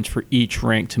requirements for each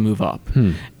rank to move up.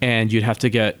 And you'd have to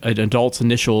get an adult's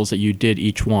initials that you did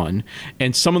each one,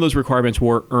 and some of those requirements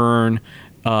were earn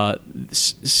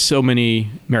so many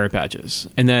merit badges,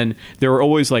 and then there were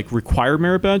always like required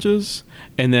merit badges,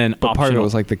 and then but part of it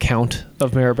was like the count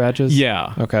of merit badges.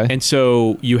 Yeah. Okay. And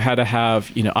so you had to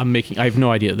have, I have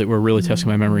no idea that we're really testing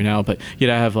my memory now, but you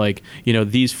had to have like,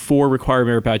 these 4 required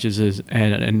merit badges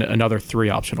and another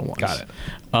 3 optional ones. Got it.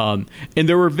 And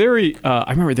there were I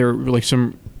remember there were like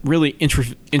some really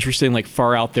interesting, like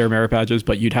far out there merit badges,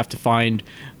 but you'd have to find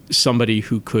somebody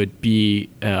who could be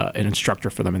an instructor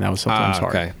for them, and that was sometimes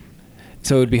hard. Okay.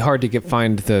 So it would be hard to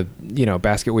find the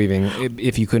basket weaving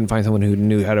if you couldn't find someone who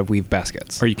knew how to weave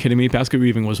baskets. Are you kidding me? Basket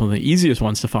weaving was one of the easiest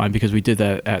ones to find because we did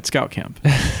that at Scout Camp.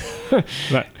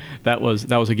 that was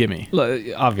a gimme.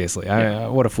 Obviously, yeah.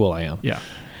 What a fool I am. Yeah.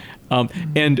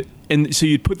 And so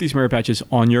you'd put these merit badges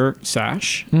on your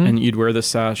sash, and you'd wear the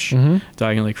sash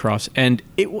diagonally across, and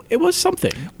it was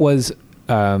something. Was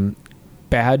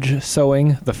badge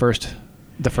sewing the first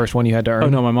one you had to earn? Oh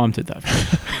no, my mom did that for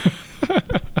me.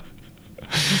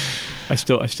 I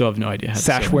still have no idea how to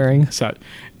sash wearing.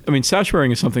 Sash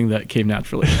wearing is something that came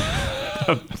naturally.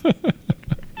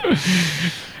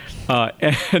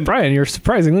 And Brian, you're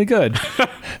surprisingly good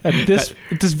at this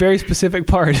very specific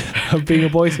part of being a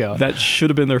Boy Scout. That should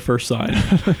have been their first sign.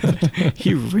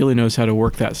 He really knows how to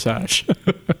work that sash.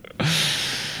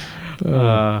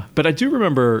 But I do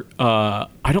remember, I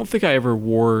don't think I ever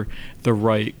wore the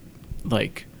right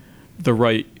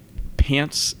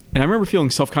pants, and I remember feeling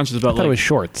self-conscious about I thought it was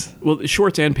shorts. Well,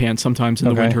 shorts and pants sometimes in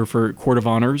the winter for Court of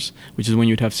Honors, which is when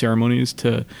you'd have ceremonies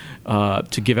to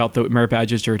give out the merit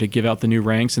badges or to give out the new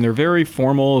ranks, and they're very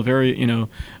formal, very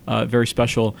very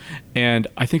special. And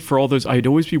I think for all those, I'd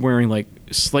always be wearing like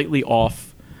slightly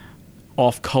off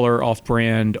color, off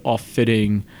brand, off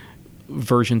fitting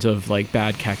versions of like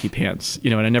bad khaki pants,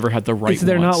 and I never had the right ones.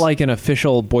 They're not like an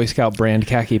official Boy Scout brand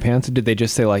khaki pants? Did they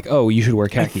just say like, oh, you should wear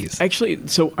khakis? Actually,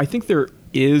 so I think there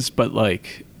is, but my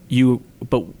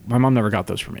mom never got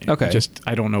those for me. Okay.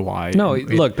 I don't know why. No,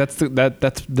 look, that's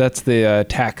the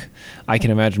tack I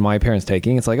can imagine my parents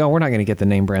taking. It's like, oh, we're not going to get the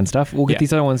name brand stuff. We'll get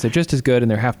these other ones that are just as good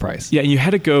and they're half price. Yeah, and you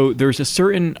had to go, there's I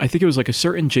think it was like a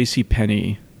certain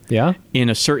JCPenney in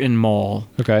a certain mall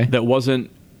that wasn't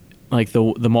like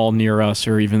the mall near us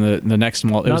or even the next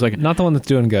mall. It was like not the one that's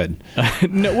doing good.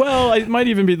 No, well, it might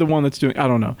even be the one that's doing. I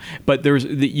don't know. But but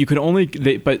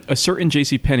a certain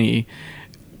JCPenney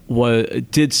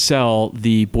did sell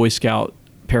the Boy Scout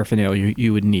paraphernalia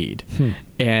you would need,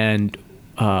 and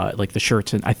like the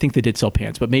shirts, and I think they did sell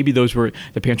pants, but maybe the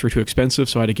pants were too expensive,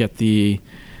 so I had to get the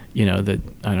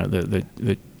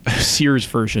Sears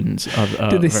versions of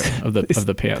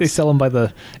the pants. They sell them by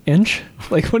the inch?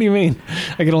 Like, what do you mean?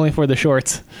 I could only afford the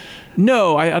shorts.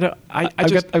 No, I've got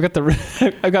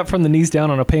from the knees down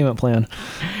on a payment plan.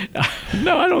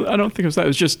 No, I don't think it was that. It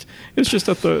was just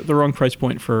at the wrong price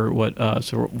point for what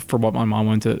for what my mom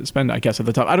wanted to spend, I guess, at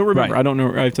the time. I don't remember. Right. I don't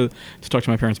know. I have to talk to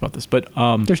my parents about this, but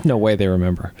there's no way they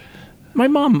remember. My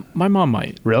mom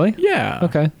might. Really? Yeah.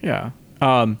 Okay. Yeah.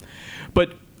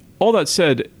 But all that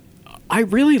said, I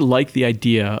really like the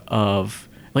idea of,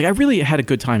 like, I really had a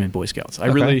good time in Boy Scouts. I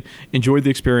really enjoyed the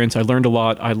experience. I learned a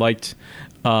lot. I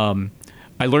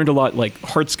learned a lot, like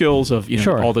hard skills of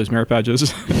all those merit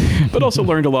badges, but also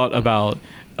learned a lot about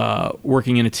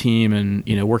working in a team and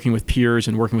working with peers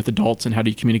and working with adults and how do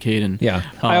you communicate. And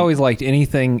I always liked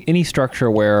any structure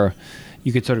where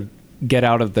you could sort of get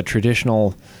out of the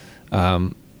traditional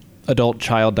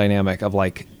adult-child dynamic of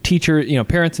like teacher,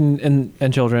 parents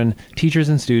and children, teachers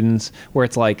and students, where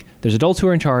it's like there's adults who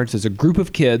are in charge, there's a group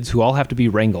of kids who all have to be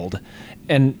wrangled,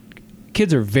 and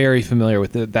kids are very familiar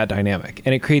with that dynamic,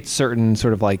 and it creates certain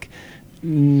sort of like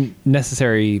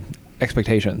necessary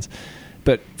expectations.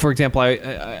 But for example,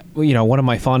 I one of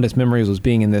my fondest memories was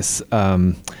being in this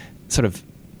sort of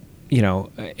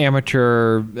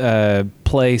amateur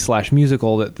play /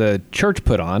 musical that the church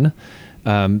put on,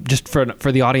 just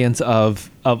for the audience of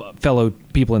fellow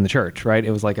people in the church, right?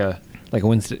 It was like a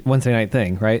Wednesday night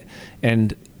thing, right?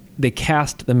 And they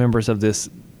cast the members of this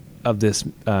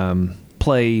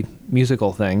play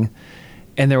musical thing,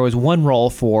 and there was one role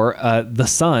for the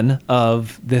son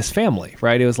of this family,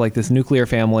 right? It was like this nuclear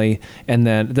family, and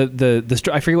then the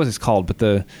I forget what it's called, but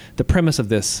the premise of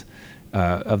this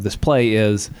play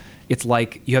is it's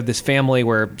like you have this family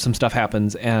where some stuff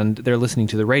happens and they're listening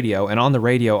to the radio, and on the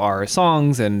radio are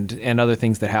songs and other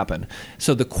things that happen.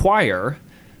 So the choir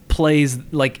plays,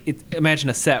 like, imagine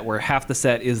a set where half the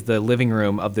set is the living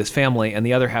room of this family and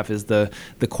the other half is the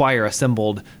choir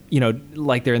assembled,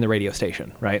 like they're in the radio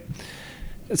station, right?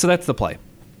 So that's the play.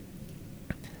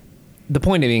 The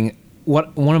point being,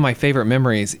 one of my favorite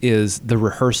memories is the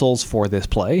rehearsals for this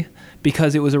play,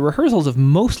 because it was a rehearsals of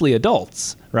mostly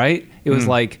adults, right? It was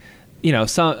like,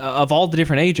 some of all the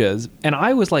different ages, and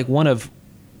I was like one of,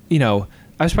 I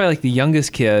was probably like the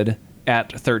youngest kid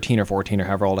at 13 or 14 or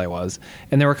however old I was.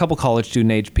 And there were a couple college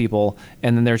student age people,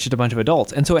 and then there's just a bunch of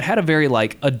adults. And so it had a very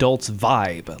like adults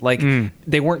vibe. Like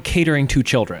they weren't catering to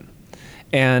children.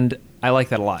 And I like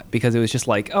that a lot, because it was just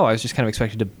like, I was just kind of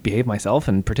expected to behave myself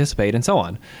and participate and so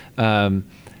on.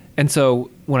 And so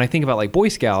when I think about like Boy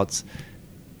Scouts,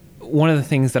 one of the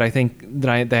things that I think that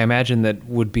I imagine that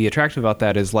would be attractive about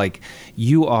that is like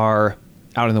you are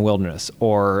out in the wilderness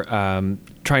or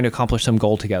trying to accomplish some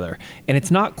goal together. And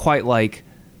it's not quite like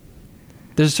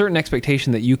there's a certain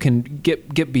expectation that you can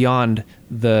get beyond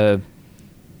the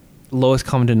lowest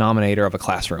common denominator of a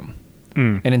classroom.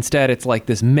 And instead it's like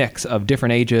this mix of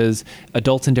different ages,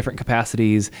 adults in different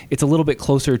capacities. It's a little bit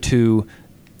closer to,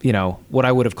 what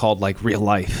I would have called like real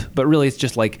life, but really it's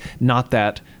just like not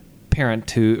that parent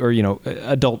to, or,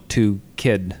 adult to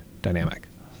kid dynamic.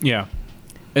 Yeah.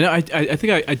 And I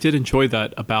think I did enjoy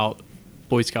that about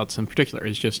Boy Scouts in particular.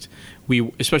 Is just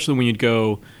especially when you'd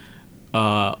go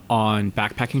on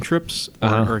backpacking trips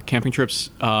or camping trips,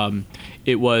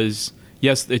 it was,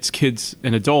 yes, it's kids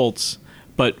and adults,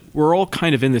 but we're all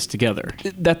kind of in this together.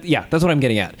 That's what I'm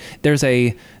getting at. There's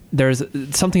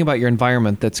something about your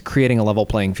environment that's creating a level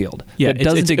playing field. Yeah, that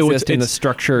doesn't exist in the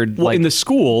structured. Well, in the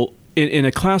school, in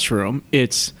a classroom,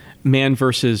 it's man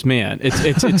versus man.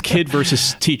 It's kid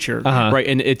versus teacher, right?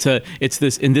 And it's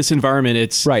this, in this environment,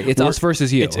 it's right. It's us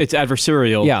versus you. It's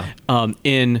adversarial. Yeah.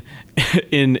 In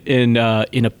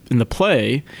the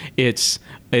play, it's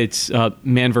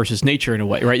man versus nature in a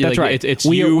way, right? That's like, right. It's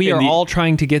we are all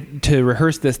trying to get to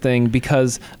rehearse this thing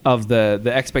because of the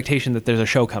expectation that there's a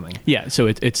show coming. Yeah. So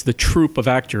it's the troupe of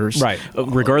actors, right,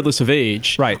 regardless of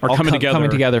age, right, are all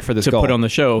coming together for this to goal. Put on the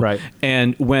show, right.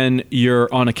 And when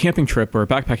you're on a camping trip or a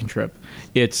backpacking trip,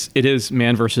 it is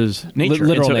man versus nature,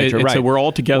 literal nature, right? So we're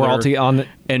all together. We're all on.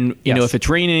 And if it's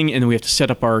raining, and then we have to set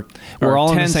up our we're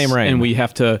all tents, in the same rain, and we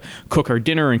have to cook our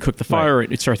dinner and cook the fire, right.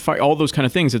 and it starts the fire. All those kind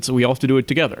of things. We all have to do it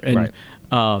together. And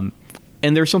right.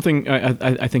 And there's something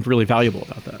I think really valuable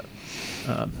about that,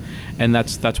 and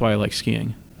that's why I like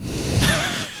skiing.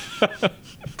 Do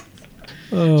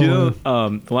you know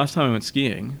the last time I went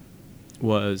skiing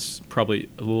was probably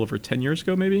a little over 10 years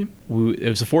ago, maybe. It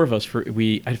was the four of us.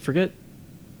 I forget.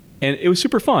 And it was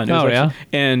super fun.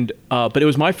 And but it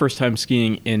was my first time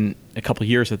skiing in a couple of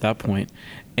years at that point.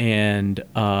 And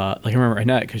like I remember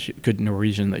Annette, because good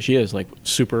Norwegian that she is, like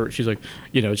super. She's like,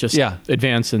 just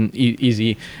advanced and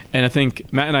easy. And I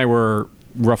think Matt and I were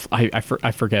rough. I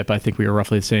forget, but I think we were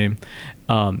roughly the same.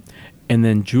 And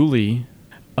then Julie,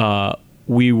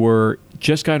 we were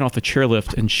just gotten off the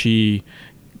chairlift, and she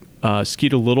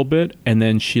skied a little bit, and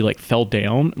then she like fell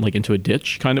down like into a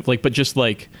ditch, kind of like, but just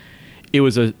like it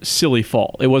was a silly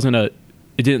fall.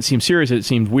 It didn't seem serious. It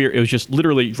seemed weird. It was just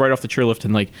literally right off the chairlift,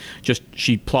 and like just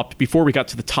she plopped before we got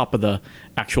to the top of the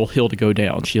actual hill to go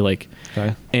down. She like,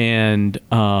 and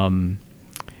I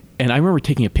remember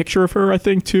taking a picture of her, I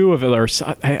think too, of it. Or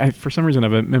I for some reason I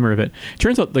have a memory of it.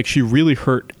 Turns out like she really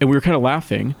hurt, and we were kind of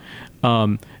laughing,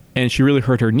 and she really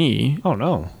hurt her knee. Oh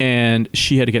no! And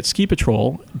she had to get ski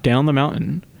patrol down the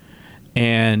mountain,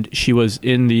 and she was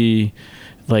in the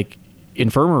like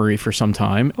infirmary for some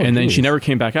time, and then she never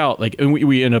came back out. Like, and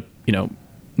we ended up,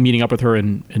 meeting up with her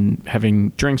and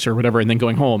having drinks or whatever, and then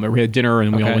going home. And we had dinner,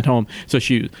 and we all went home. So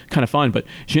she was kind of fun, but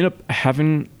she ended up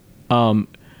having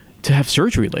to have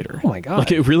surgery later. Oh my god!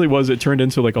 Like it really was. It turned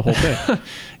into like a whole thing.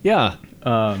 Yeah,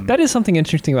 that is something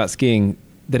interesting about skiing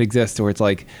that exists, where it's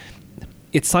like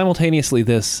it's simultaneously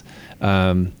this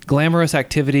glamorous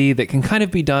activity that can kind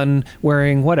of be done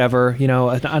wearing whatever,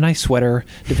 a nice sweater,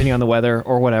 depending on the weather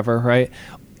or whatever, right?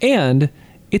 And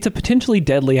it's a potentially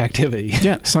deadly activity.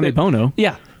 Yeah, Sonny Bono.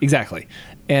 Yeah, exactly.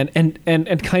 And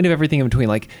kind of everything in between.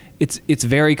 Like it's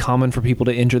very common for people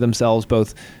to injure themselves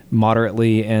both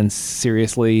moderately and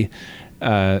seriously.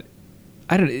 I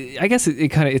guess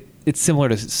it's similar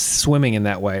to swimming in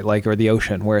that way, like, or the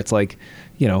ocean, where it's like,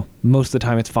 most of the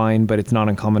time it's fine, but it's not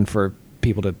uncommon for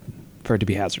people for it to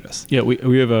be hazardous. Yeah,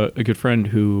 we have a good friend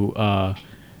who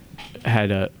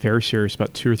had a very serious,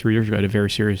 about 2 or 3 years ago, had a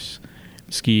very serious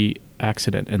ski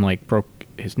accident and like broke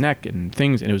his neck and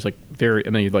things, and it was like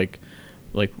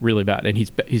really bad. And he's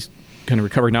kind of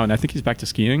recovered now, and I think he's back to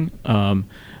skiing.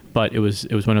 But it was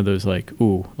one of those like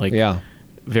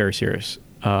very serious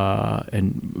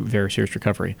and very serious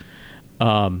recovery.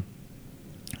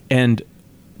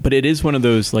 But it is one of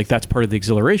those, like, that's part of the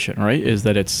exhilaration, right? Is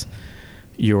that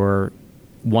you're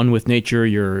one with nature,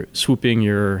 you're swooping,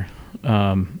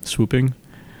 swooping.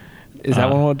 Is that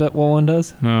what one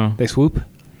does? No. They swoop?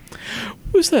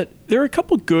 What was that? There are a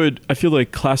couple good, I feel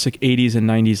like, classic 80s and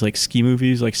 90s, like, ski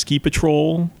movies, like Ski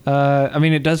Patrol.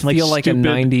 It does feel like stupid, a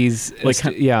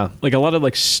 90s. Like a lot of,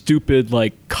 like, stupid,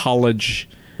 like, college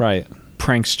right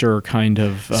prankster kind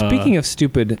of. Speaking of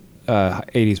stupid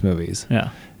 80s movies.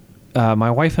 Yeah.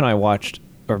 My wife and I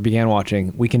began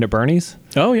watching Weekend at Bernie's.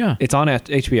 Oh yeah, it's on at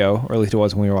HBO, or at least it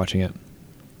was when we were watching it.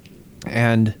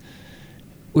 And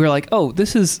we were like, "Oh,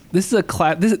 this is a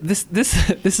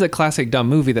classic dumb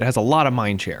movie that has a lot of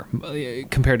mind share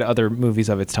compared to other movies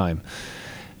of its time."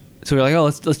 So we were like, "Oh,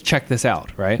 let's check this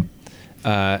out, right?"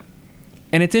 And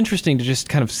it's interesting to just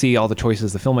kind of see all the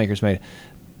choices the filmmakers made.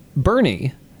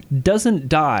 Bernie doesn't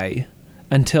die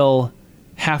until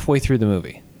halfway through the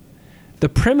movie. The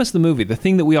premise of the movie, the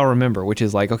thing that we all remember, which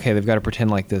is like, okay, they've got to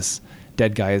pretend like this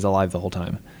dead guy is alive the whole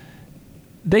time.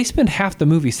 They spend half the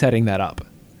movie setting that up.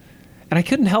 And I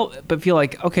couldn't help but feel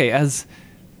like, okay, as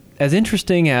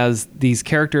interesting as these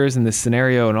characters and this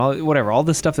scenario and all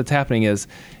this stuff that's happening is,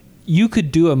 you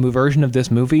could do a version of this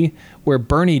movie where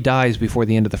Bernie dies before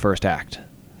the end of the first act.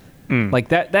 Like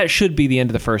that should be the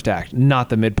end of the first act, not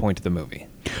the midpoint of the movie.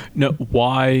 No,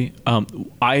 why?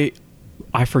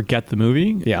 I forget the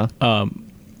movie. Yeah.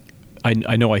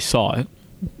 I know I saw it.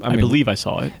 I believe I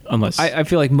saw it, unless... I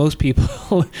feel like most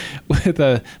people with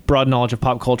a broad knowledge of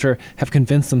pop culture have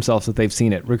convinced themselves that they've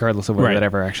seen it, regardless of whether that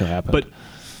ever actually happened. But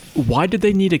why did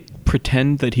they need to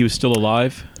pretend that he was still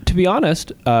alive? To be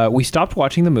honest, we stopped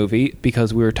watching the movie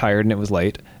because we were tired and it was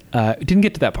late. Didn't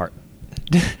get to that part.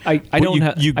 I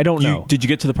don't know. Did you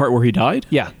get to the part where he died?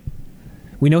 Yeah.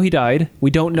 We know he died. We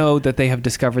don't know that they have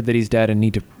discovered that he's dead and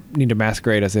need to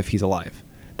masquerade as if he's alive.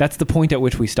 That's the point at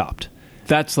which we stopped.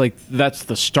 That's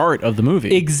the start of the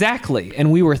movie. Exactly.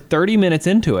 And we were 30 minutes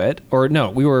into it, or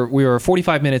no, we were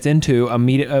 45 minutes into a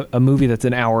movie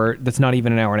that's not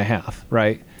even an hour and a half,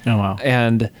 right? Oh wow.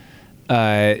 And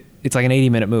it's like an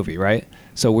 80-minute movie, right?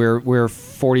 So we're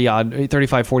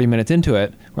 35, 40 minutes into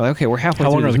it. We're like, okay, we're halfway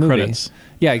through this movie. How long are the credits?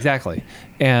 Yeah, exactly.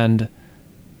 And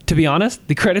to be honest,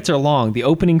 the credits are long. The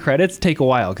opening credits take a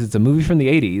while because it's a movie from the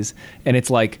 80s, and it's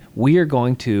like, we are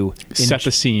going to set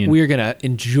the scene. We are going to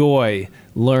enjoy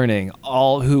learning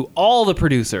all the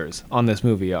producers on this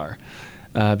movie are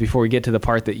before we get to the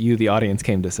part that you, the audience,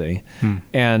 came to see.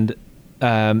 And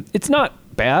it's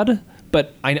not bad,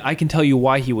 but I can tell you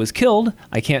why he was killed.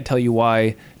 I can't tell you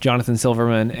why Jonathan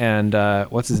Silverman and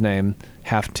what's his name,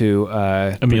 have to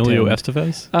Emilio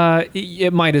pretend. Estevez?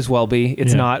 It might as well be.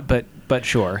 It's Yeah. not, but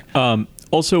sure.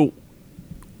 Also,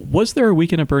 was there a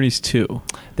Weekend at Bernie's 2?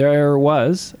 There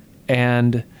was,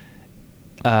 and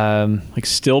Like,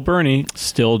 still Bernie,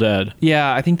 still dead.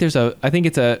 yeah, I think it's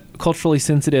a culturally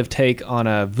sensitive take on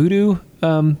a voodoo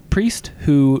priest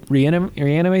who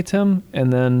reanimates him,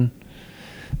 and then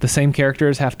the same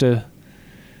characters have to,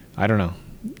 I don't know.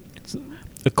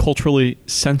 A culturally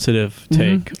sensitive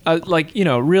take. Like,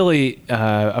 really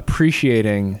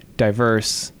appreciating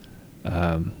diverse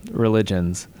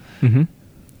religions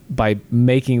by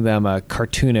making them a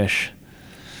cartoonish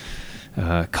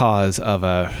cause of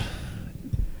a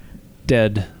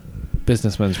dead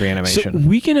businessman's So reanimation.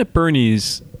 Weekend at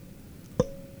Bernie's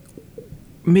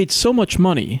made so much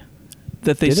money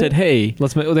that they Did said, it? "Hey,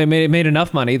 They made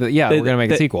enough money that we're going to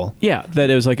make a sequel. Yeah, that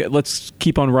it was like, let's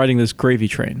keep on riding this gravy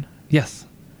train." Yes.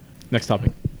 Next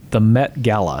topic. The Met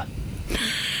Gala.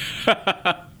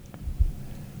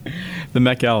 The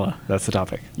Met Gala. That's the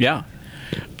topic. Yeah.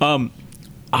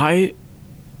 I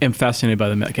am fascinated by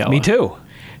the Met Gala. Me too.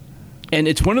 And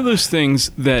it's one of those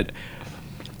things that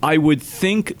I would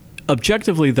think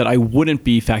objectively that I wouldn't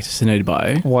be fascinated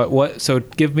by. What? So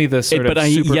give me the sort But of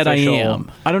yet I superficial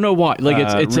am. I don't know why. Like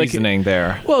it's reasoning like,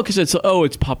 there. well, because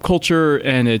it's pop culture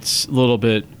and it's a little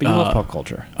bit. But you love pop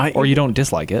culture, I- or you don't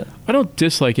dislike it. I don't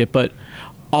dislike it, but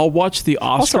I'll watch the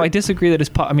Oscar. Also, I disagree that it's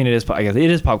pop. I mean, it is. I guess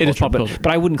it is pop culture. It is pop but, culture.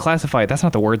 but I wouldn't classify it. That's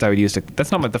not the words I would use to.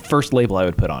 That's not the first label I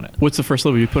would put on it. What's the first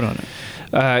label you put on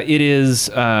it? It is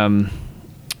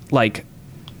like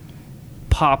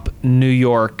pop New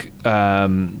York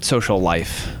social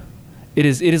life. It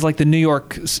is like the New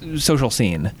York social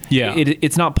scene. Yeah.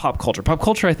 It's not pop culture. Pop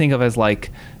culture I think of as like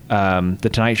the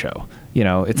Tonight Show.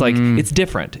 It's like it's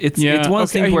different. It's one of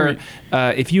those okay, things where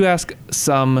if you ask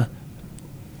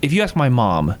my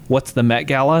mom what's the Met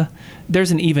Gala,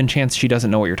 there's an even chance she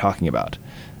doesn't know what you're talking about.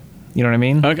 You know what I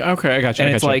mean? Okay, I got you.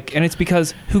 And it's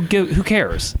because who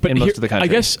cares in most of the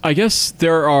country? I guess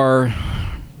there are,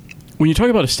 when you talk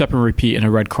about a step and repeat in a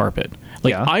red carpet,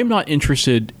 like Yeah. I'm not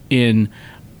interested in.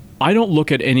 I don't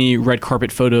look at any red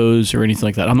carpet photos or anything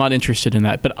like that. I'm not interested in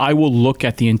that. But I will look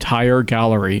at the entire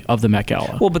gallery of the Met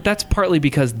Gala. Well, but that's partly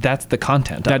because that's the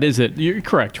content. That is it. You're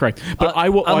correct. But I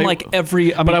will. Unlike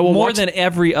every, I will more watch- than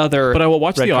every other. But I will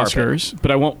watch red the carpet. Oscars. But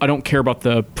I won't. I don't care about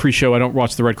the pre-show. I don't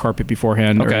watch the red carpet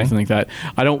beforehand or Okay. anything like that.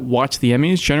 I don't watch the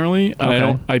Emmys generally. And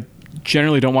Okay. I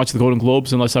generally don't watch the Golden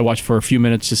Globes unless I watch for a few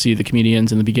minutes to see the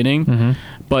comedians in the beginning. Mm-hmm.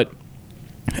 But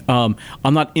I'm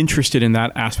not interested in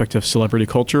that aspect of celebrity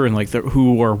culture and like the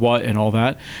who or what and all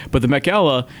that. But the Met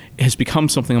Gala has become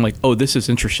something I'm like, oh, this is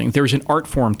interesting. There's an art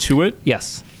form to it.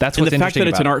 Yes, that's And what's the fact interesting that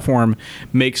it's about an it. art form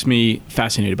makes me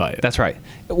fascinated by it. That's right.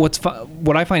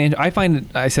 What I find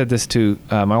I said this to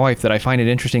my wife that I find it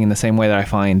interesting in the same way that I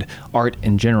find art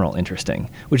in general interesting,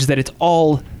 which is that it's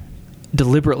all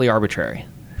deliberately arbitrary.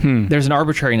 There's an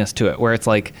arbitrariness to it where it's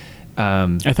like.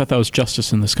 I thought that was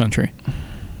justice in this country.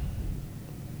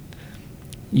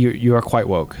 You are quite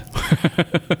woke.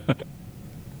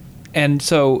 And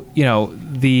so,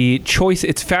 the choice,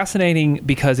 it's fascinating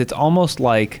because it's almost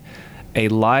like a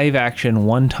live action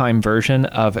one-time version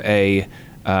of a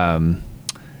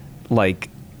like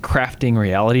crafting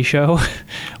reality show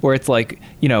where it's like,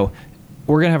 we're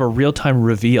going to have a real-time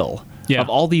reveal of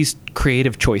all these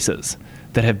creative choices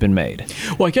that have been made.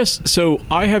 Well, I guess so.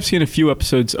 I have seen a few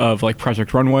episodes of like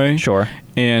Project Runway, Sure,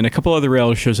 and a couple other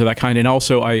reality shows of that kind. And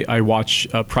also, I watch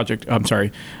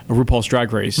RuPaul's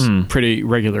Drag Race pretty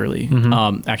regularly.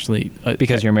 Actually,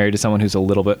 because you're married to someone who's a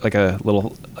little bit like a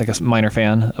minor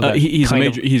fan of that. he's kind a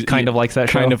major. of, He's kind of likes that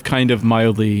show. Kind of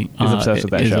mildly. He's obsessed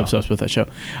with that show. Obsessed with that show,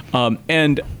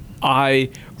 and I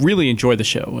really enjoy the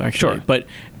show actually. Sure. But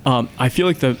I feel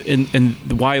like and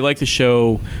why I like the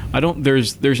show.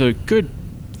 There's a good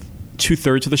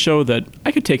 2/3 of the show that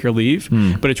I could take or leave,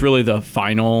 but it's really the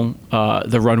final,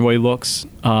 the runway looks,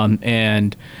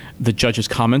 and the judges'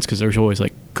 comments, because there's always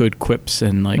like good quips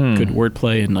and like good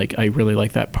wordplay, and like I really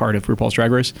like that part of RuPaul's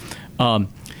Drag Race.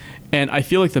 And I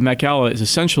feel like the Met Gala is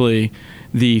essentially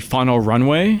the final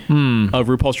runway of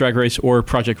RuPaul's Drag Race or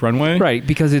Project Runway, Right,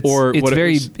 because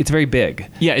it's very big.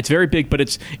 Yeah, it's very big, but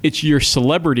it's your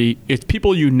celebrity. It's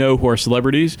people who are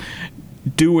celebrities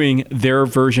doing their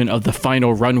version of the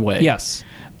final runway. Yes,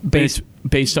 based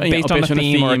on the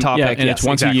theme or a topic. Yeah, and yes, it's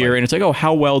once exactly. a year, and it's like, oh,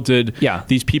 how well did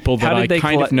these people that I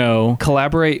kind of know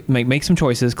collaborate, make some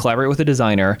choices, collaborate with a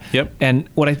designer. Yep. And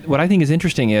what I think is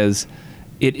interesting is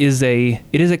it is a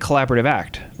collaborative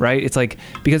act, right? It's like,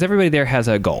 because everybody there has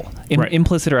a goal, Right.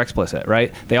 implicit or explicit,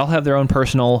 right? They all have their own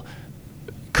personal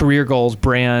career goals,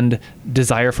 brand,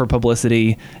 desire for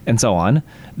publicity, and so on.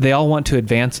 They all want to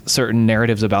advance certain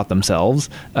narratives about themselves.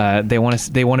 They want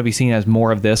to be seen as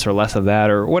more of this or less of that,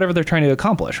 or whatever they're trying to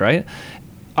accomplish, right?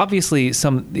 Obviously,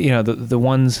 some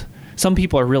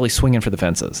people are really swinging for the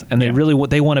fences, and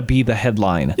they want to be the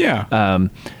headline. Yeah.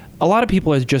 A lot of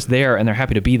people are just there and they're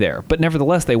happy to be there, but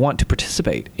nevertheless they want to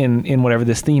participate in whatever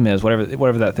this theme is,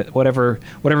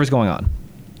 whatever's going on.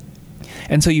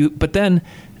 And so but then,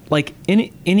 like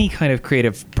any kind of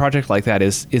creative project like that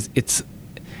it's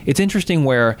interesting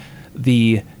where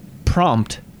the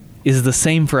prompt is the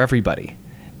same for everybody,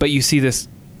 but you see this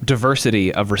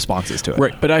diversity of responses to it.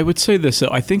 Right. But I would say this,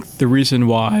 I think the reason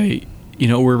why,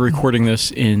 we're recording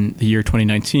this in the year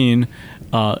 2019,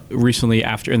 recently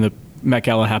and the Met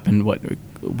Gala happened, a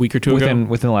week or two ago?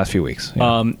 Within the last few weeks.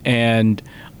 Yeah. And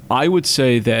I would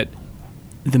say that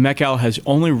the Met Gala has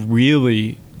only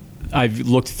really, I've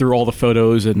looked through all the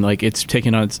photos and it's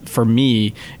taken on, for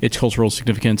me, its cultural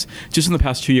significance just in the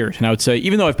past 2 years. And I would say,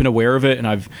 even though I've been aware of it and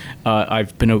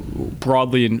I've been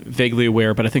broadly and vaguely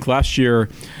aware, but I think last year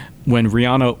when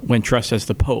Rihanna went dressed as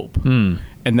the Pope, and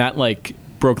that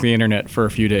broke the internet for a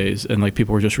few days, and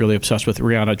people were just really obsessed with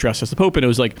Rihanna dressed as the Pope, and it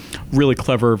was really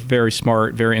clever, very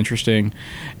smart, very interesting.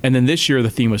 And then this year the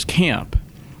theme was camp,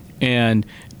 and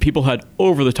people had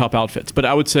over the top outfits. But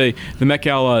I would say the Met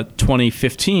Gala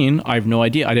 2015, I have no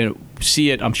idea. I didn't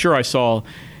see it. I'm sure I saw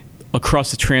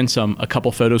across the transom a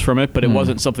couple photos from it, but it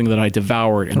wasn't something that I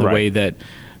devoured in the way that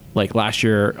last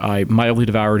year I mildly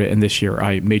devoured it, and this year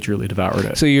I majorly devoured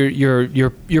it. So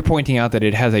you're pointing out that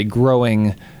it has a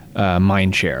growing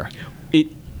mind share. It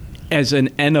as an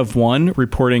N of one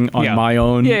reporting on my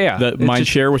own the mind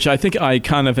share, which I think I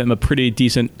kind of am a pretty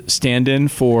decent stand-in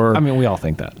for. I mean, we all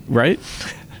think that, right?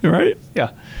 Right?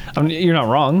 Yeah. I mean, you're not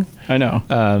wrong. I know.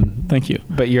 Thank you.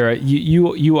 But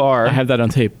you are. I have that on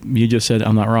tape. You just said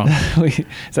I'm not wrong.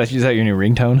 Is that your new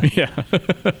ringtone? Yeah.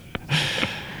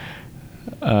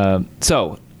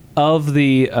 So, of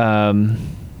the,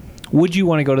 would you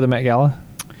want to go to the Met Gala?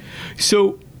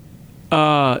 So,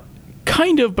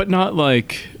 kind of, but not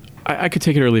I could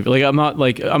take it or leave it. I'm not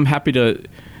I'm happy to.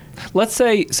 Let's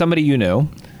say somebody you knew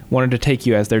wanted to take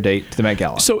you as their date to the Met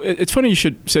Gala. So it's funny you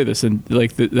should say this, and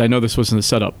I know this wasn't the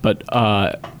setup, but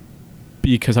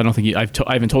because I don't think I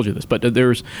haven't told you this, but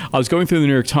I was going through the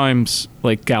New York Times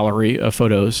gallery of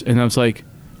photos, and I was like,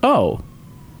 oh,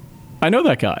 I know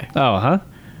that guy. Oh, huh.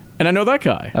 And I know that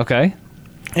guy. Okay.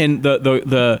 And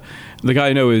the guy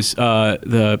I know is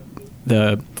the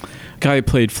guy I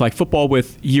played flag football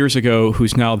with years ago,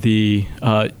 who's now the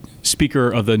Speaker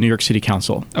of the New York City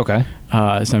Council. Okay.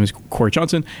 His name is Corey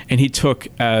Johnson, and he took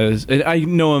and I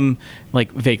know him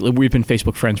vaguely. We've been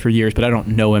Facebook friends for years, but I don't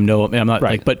know him. I'm not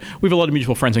right. But we have a lot of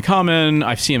mutual friends in common.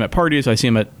 I see him at parties. I see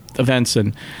him at events,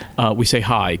 and we say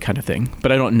hi, kind of thing.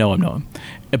 But I don't know him.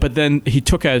 But then he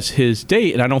took as his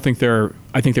date, and I think they're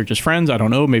just friends. I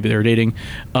don't know. Maybe they're dating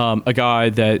a guy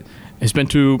that has been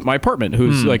to my apartment,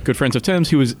 who's good friends of Tim's.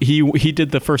 He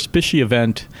did the first Bishy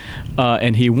event,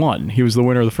 and he won. He was the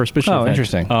winner of the first Bishy event. Oh,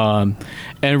 interesting.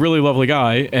 And a really lovely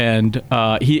guy. And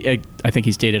I think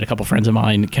he's dated a couple friends of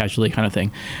mine casually, kind of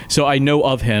thing. So I know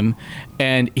of him,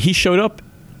 and he showed up.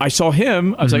 I saw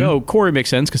him. I was like, oh, Corey makes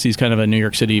sense because he's kind of a New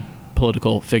York City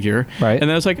political figure, right? And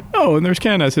then I was like, oh, and there's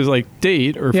Ken as his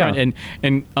date or friend,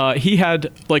 and he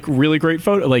had really great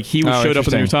photo. He showed up at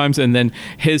the New York Times, and then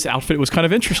his outfit was kind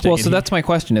of interesting. Well, so that's my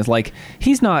question: is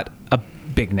he's not a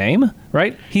big name,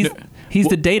 right? He's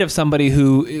the date of somebody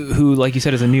who, like you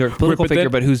said, is a New York political figure,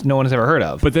 but who's no one has ever heard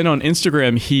of. But then on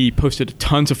Instagram, he posted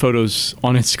tons of photos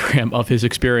on Instagram of his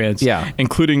experience,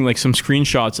 including some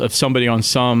screenshots of somebody on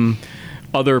some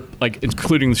other,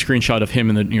 including the screenshot of him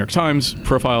in the New York Times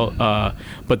profile,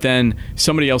 but then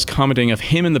somebody else commenting of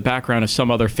him in the background as some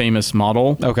other famous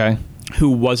model. Okay.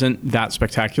 Who wasn't that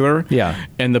spectacular. Yeah.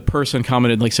 And the person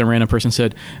commented, some random person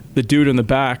said, the dude in the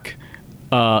back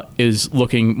is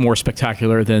looking more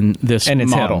spectacular than this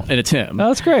model. And it's him. Oh,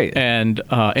 that's great. And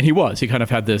he kind of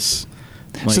had this.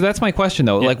 So that's my question,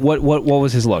 though. Yeah. What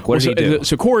was his look? What did he do?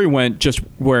 So Corey went just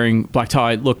wearing black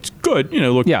tie, looked good,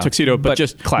 tuxedo, but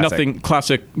just classic. Nothing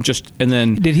classic. And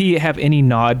then did he have any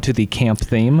nod to the camp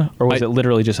theme, or was it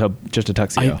literally just a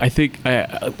tuxedo? I think.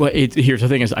 Here's the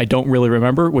thing: is I don't really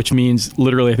remember, which means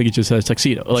literally I think it just says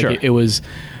tuxedo. Sure. It was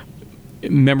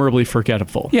memorably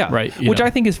forgettable. Yeah, right. Which I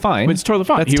think is fine. It's totally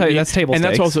fine. That's table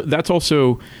stakes. And that's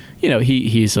also.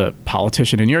 He's a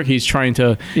politician in New York. He's trying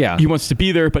to, he wants to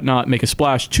be there, but not make a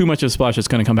splash. Too much of a splash that's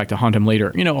going to come back to haunt him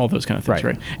later. All those kind of things,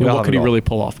 right? And what could he really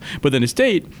pull off? But then his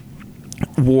date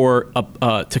wore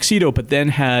a tuxedo, but then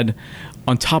had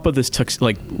on top of this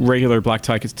regular black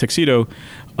tie tuxedo,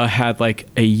 had like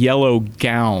a yellow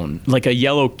gown, like a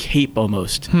yellow cape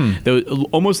almost. That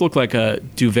almost looked like a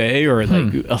duvet or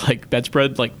like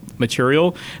bedspread like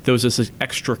material. There was this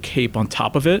extra cape on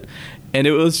top of it, and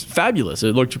it was fabulous.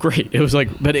 It looked great. It was like,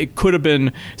 but it could have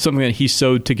been something that he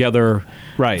sewed together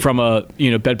from a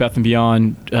Bed Bath and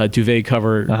Beyond duvet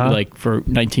cover like for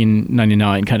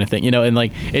 1999 kind of thing. And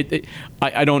like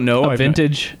I don't know. A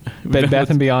vintage Bed Bath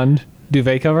and Beyond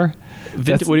duvet cover. What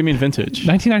do you mean vintage?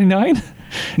 1999?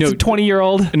 No, it's a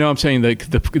 20-year-old. No, I'm saying the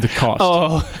cost.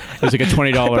 Oh, it was like a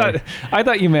 $20. I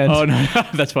thought you meant. Oh no,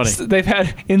 that's funny. They've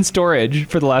had in storage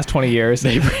for the last 20 years.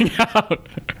 They bring out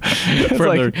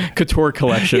for their couture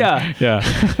collection.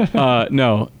 Yeah.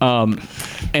 No.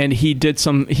 And he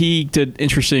did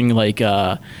interesting like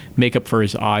makeup for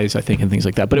his eyes, I think, and things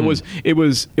like that. But it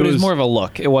was more of a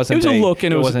look. It wasn't a look,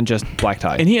 and it wasn't just black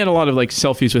tie. And he had a lot of like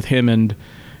selfies with him and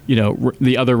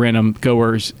the other random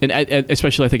goers, and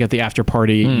especially I think at the after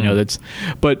party.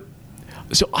 But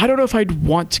so I don't know if I'd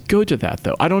want to go to that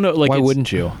though. I don't know. Like, why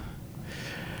wouldn't you?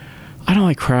 I don't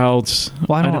like crowds.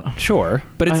 Well, I don't. Sure,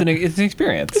 but it's an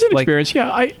experience. It's an experience.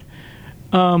 Yeah,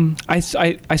 I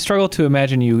struggle to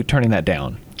imagine you turning that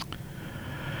down.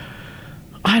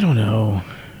 I don't know.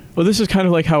 Well, this is kind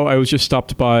of like how I was just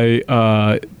stopped by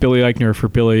Billy Eichner for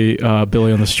Billy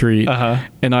on the Street,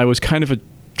 and I was kind of a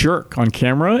jerk on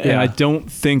camera, and I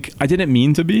didn't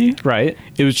mean to be. Right.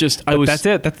 It was just That's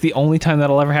it. That's the only time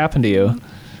that'll ever happen to you.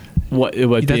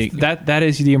 That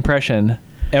is the impression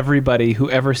everybody who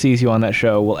ever sees you on that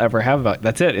show will ever have about.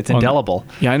 That's it. It's indelible.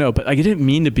 Yeah, I know, but I didn't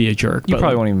mean to be a jerk. You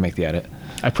probably won't even make the edit.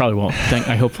 I probably won't.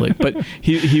 Hopefully, but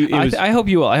I hope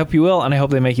you will. I hope you will, and I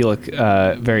hope they make you look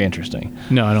very interesting.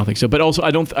 No, I don't think so. But also,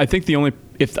 I think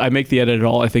if I make the edit at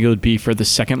all, I think it would be for the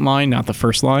second line, not the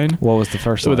first line. What was the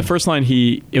first line? So the first line,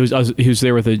 he was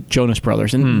there with the Jonas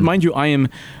Brothers, and mind you, I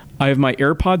have my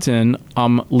AirPods in.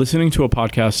 I'm listening to a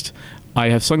podcast. I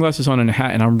have sunglasses on and a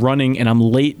hat, and I'm running, and I'm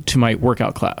late to my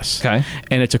workout class. Okay.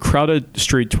 And it's a crowded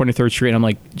street, 23rd Street, and I'm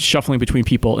like shuffling between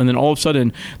people. And then all of a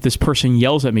sudden, this person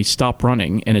yells at me, "Stop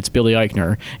running!" And it's Billy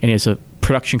Eichner, and he has a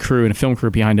production crew and a film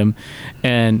crew behind him.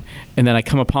 And then I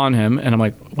come upon him, and I'm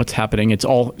like, "What's happening?" It's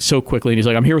all so quickly. And he's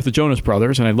like, "I'm here with the Jonas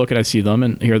Brothers." And I look and I see them,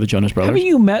 and here are the Jonas Brothers. Have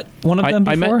you met one of them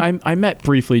before? I met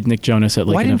briefly Nick Jonas at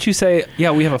like. Why didn't you say,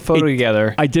 "Yeah, we have a photo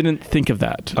together"? I didn't think of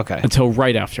that. Okay. Until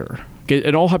right after.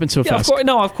 It all happened so fast.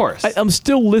 Of course. I'm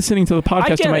still listening to the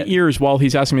podcast in my ears while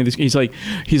he's asking me this. He's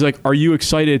like, "Are you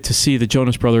excited to see the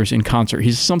Jonas Brothers in concert?"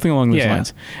 He's something along those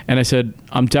lines. And I said,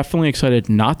 "I'm definitely excited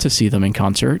not to see them in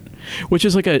concert," which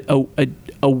is like a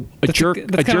jerk.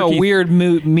 That's kind of a weird,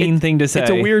 mean thing to say. It's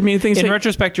a weird, mean thing to say. In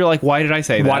retrospect, you're like, "Why did I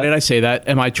say that? Why did I say that?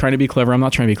 Am I trying to be clever? I'm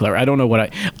not trying to be clever. I don't know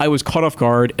what I was caught off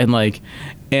guard and like."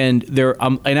 And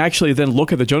and actually then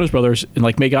look at the Jonas Brothers and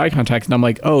like make eye contact, and I'm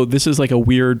like, oh, this is like a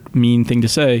weird, mean thing to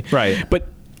say. Right. But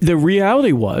the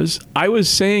reality was, I was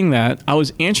saying that, I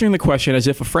was answering the question as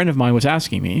if a friend of mine was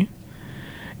asking me.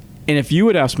 And if you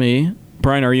would ask me,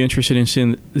 Brian, are you interested in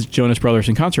seeing the Jonas Brothers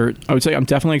in concert? I would say I'm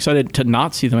definitely excited to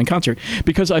not see them in concert,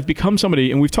 because I've become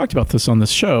somebody, and we've talked about this on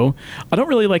this show, I don't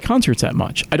really like concerts that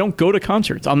much. I don't go to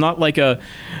concerts. I'm not like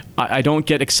I don't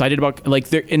get excited about,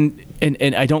 like, and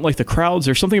I don't like the crowds.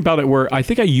 There's something about it where I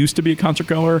think I used to be a concert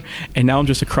goer, and now I'm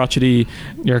just a crotchety...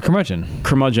 You're a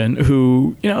curmudgeon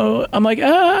who, I'm like,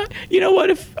 you know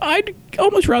what, if I'd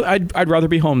rather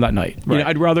be home that night. Right.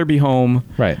 I'd rather be home.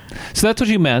 Right. So that's what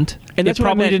you meant. And it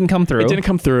probably didn't come through. It didn't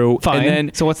come through.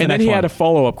 Fine. So what's the next one? And then he had a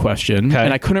follow-up question,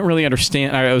 and I couldn't really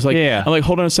understand. I was like, I'm like,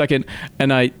 hold on a second,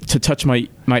 and to touch my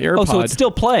AirPod. Oh, so it's still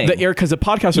playing. Because the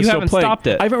podcast is still playing. You haven't stopped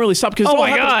it. I haven't really stopped, because oh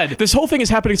my God, this whole thing is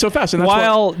happening so fast. And that's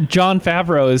while Jon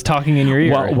Favreau is talking in your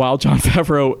ear. While Jon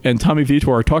Favreau and Tommy Vitor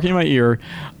are talking in my ear.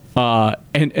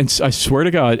 And I swear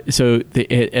to God,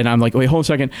 and I'm like, wait, hold on a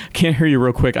second, can't hear you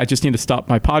real quick. I just need to stop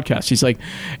my podcast. He's like,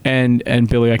 and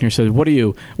Billy Eichner said, what are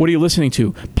you listening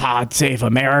to? Pod Save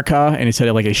America. And he said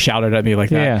it like he shouted at me like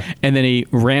that. Yeah. And then he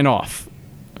ran off.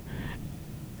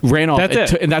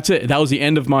 That's it. And that's it. That was the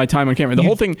end of my time on camera. The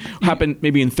whole thing happened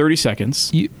maybe in 30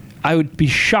 seconds. I would be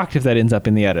shocked if that ends up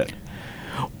in the edit.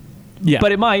 Yeah,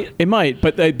 but it might. It might.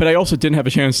 But I also didn't have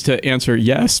a chance to answer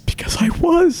yes, because I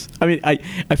was. I mean, I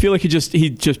feel like he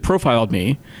just profiled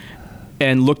me,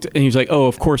 and looked, and he was like, oh,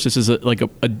 of course, this is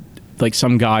like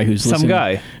some guy who's listening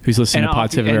to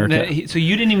Pod Save America. So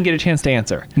you didn't even get a chance to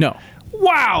answer. No.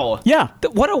 Wow. Yeah.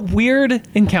 What a weird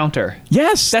encounter.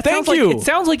 Yes. Thank you. It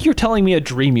sounds like you're telling me a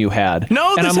dream you had.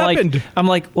 No, and this happened. I'm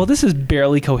like, well, this is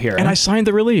barely coherent. And I signed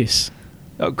the release.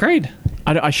 Oh, great.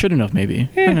 I shouldn't have, maybe.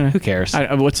 Who cares?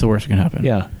 What's the worst that can happen?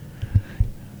 Yeah.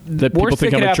 that people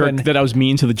think I'm a jerk, that I was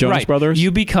mean to the Jonas Brothers.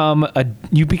 You become a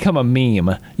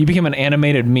meme. You become an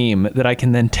animated meme that I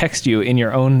can then text you in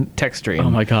your own text stream. Oh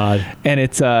my God. And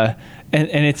it's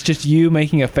and it's just you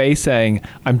making a face saying,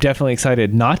 I'm definitely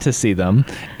excited not to see them.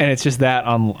 And it's just that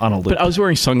on a loop. But I was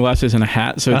wearing sunglasses and a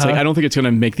hat, so it's like, I don't think it's going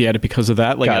to make the edit because of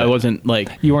that. Like, I wasn't like...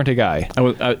 You weren't a guy.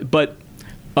 But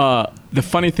the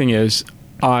funny thing is,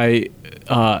 I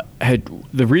had...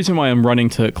 The reason why I'm running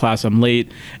to class, I'm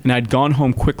late, and I'd gone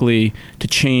home quickly to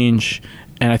change...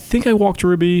 And I think I walked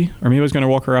Ruby, or maybe I was going to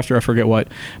walk her after, I forget what.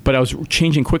 But I was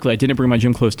changing quickly. I didn't bring my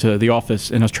gym clothes to the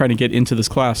office, and I was trying to get into this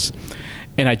class.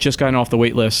 And I'd just gotten off the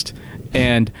wait list.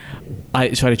 And so I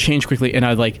had to change quickly. And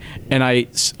I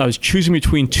was choosing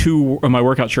between two of my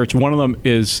workout shirts. One of them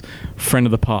is Friend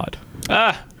of the Pod.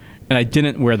 And I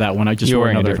didn't wear that one. I just wore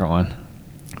another. A different one.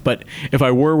 But if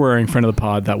I were wearing Friend of the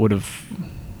Pod, that would have...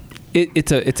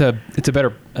 It's a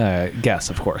better guess,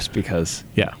 of course, because...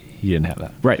 Yeah. You didn't have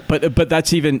that, right? But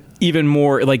that's even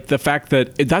more like the fact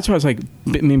that that's why I was like,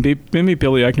 I mean, maybe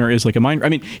Billy Eichner is like a mind. I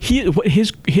mean,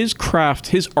 his craft,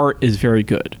 his art is very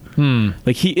good.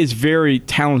 Like he is very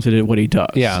talented at what he does.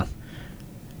 Yeah,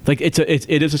 like it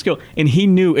is a skill, and he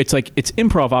knew it's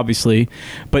improv, obviously,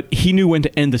 but he knew when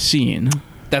to end the scene.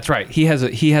 That's right. He has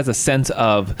a sense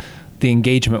of the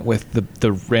engagement with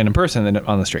the random person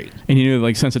on the street, and he knew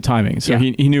like sense of timing. So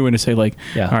he knew when to say like,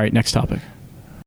 all right, next topic.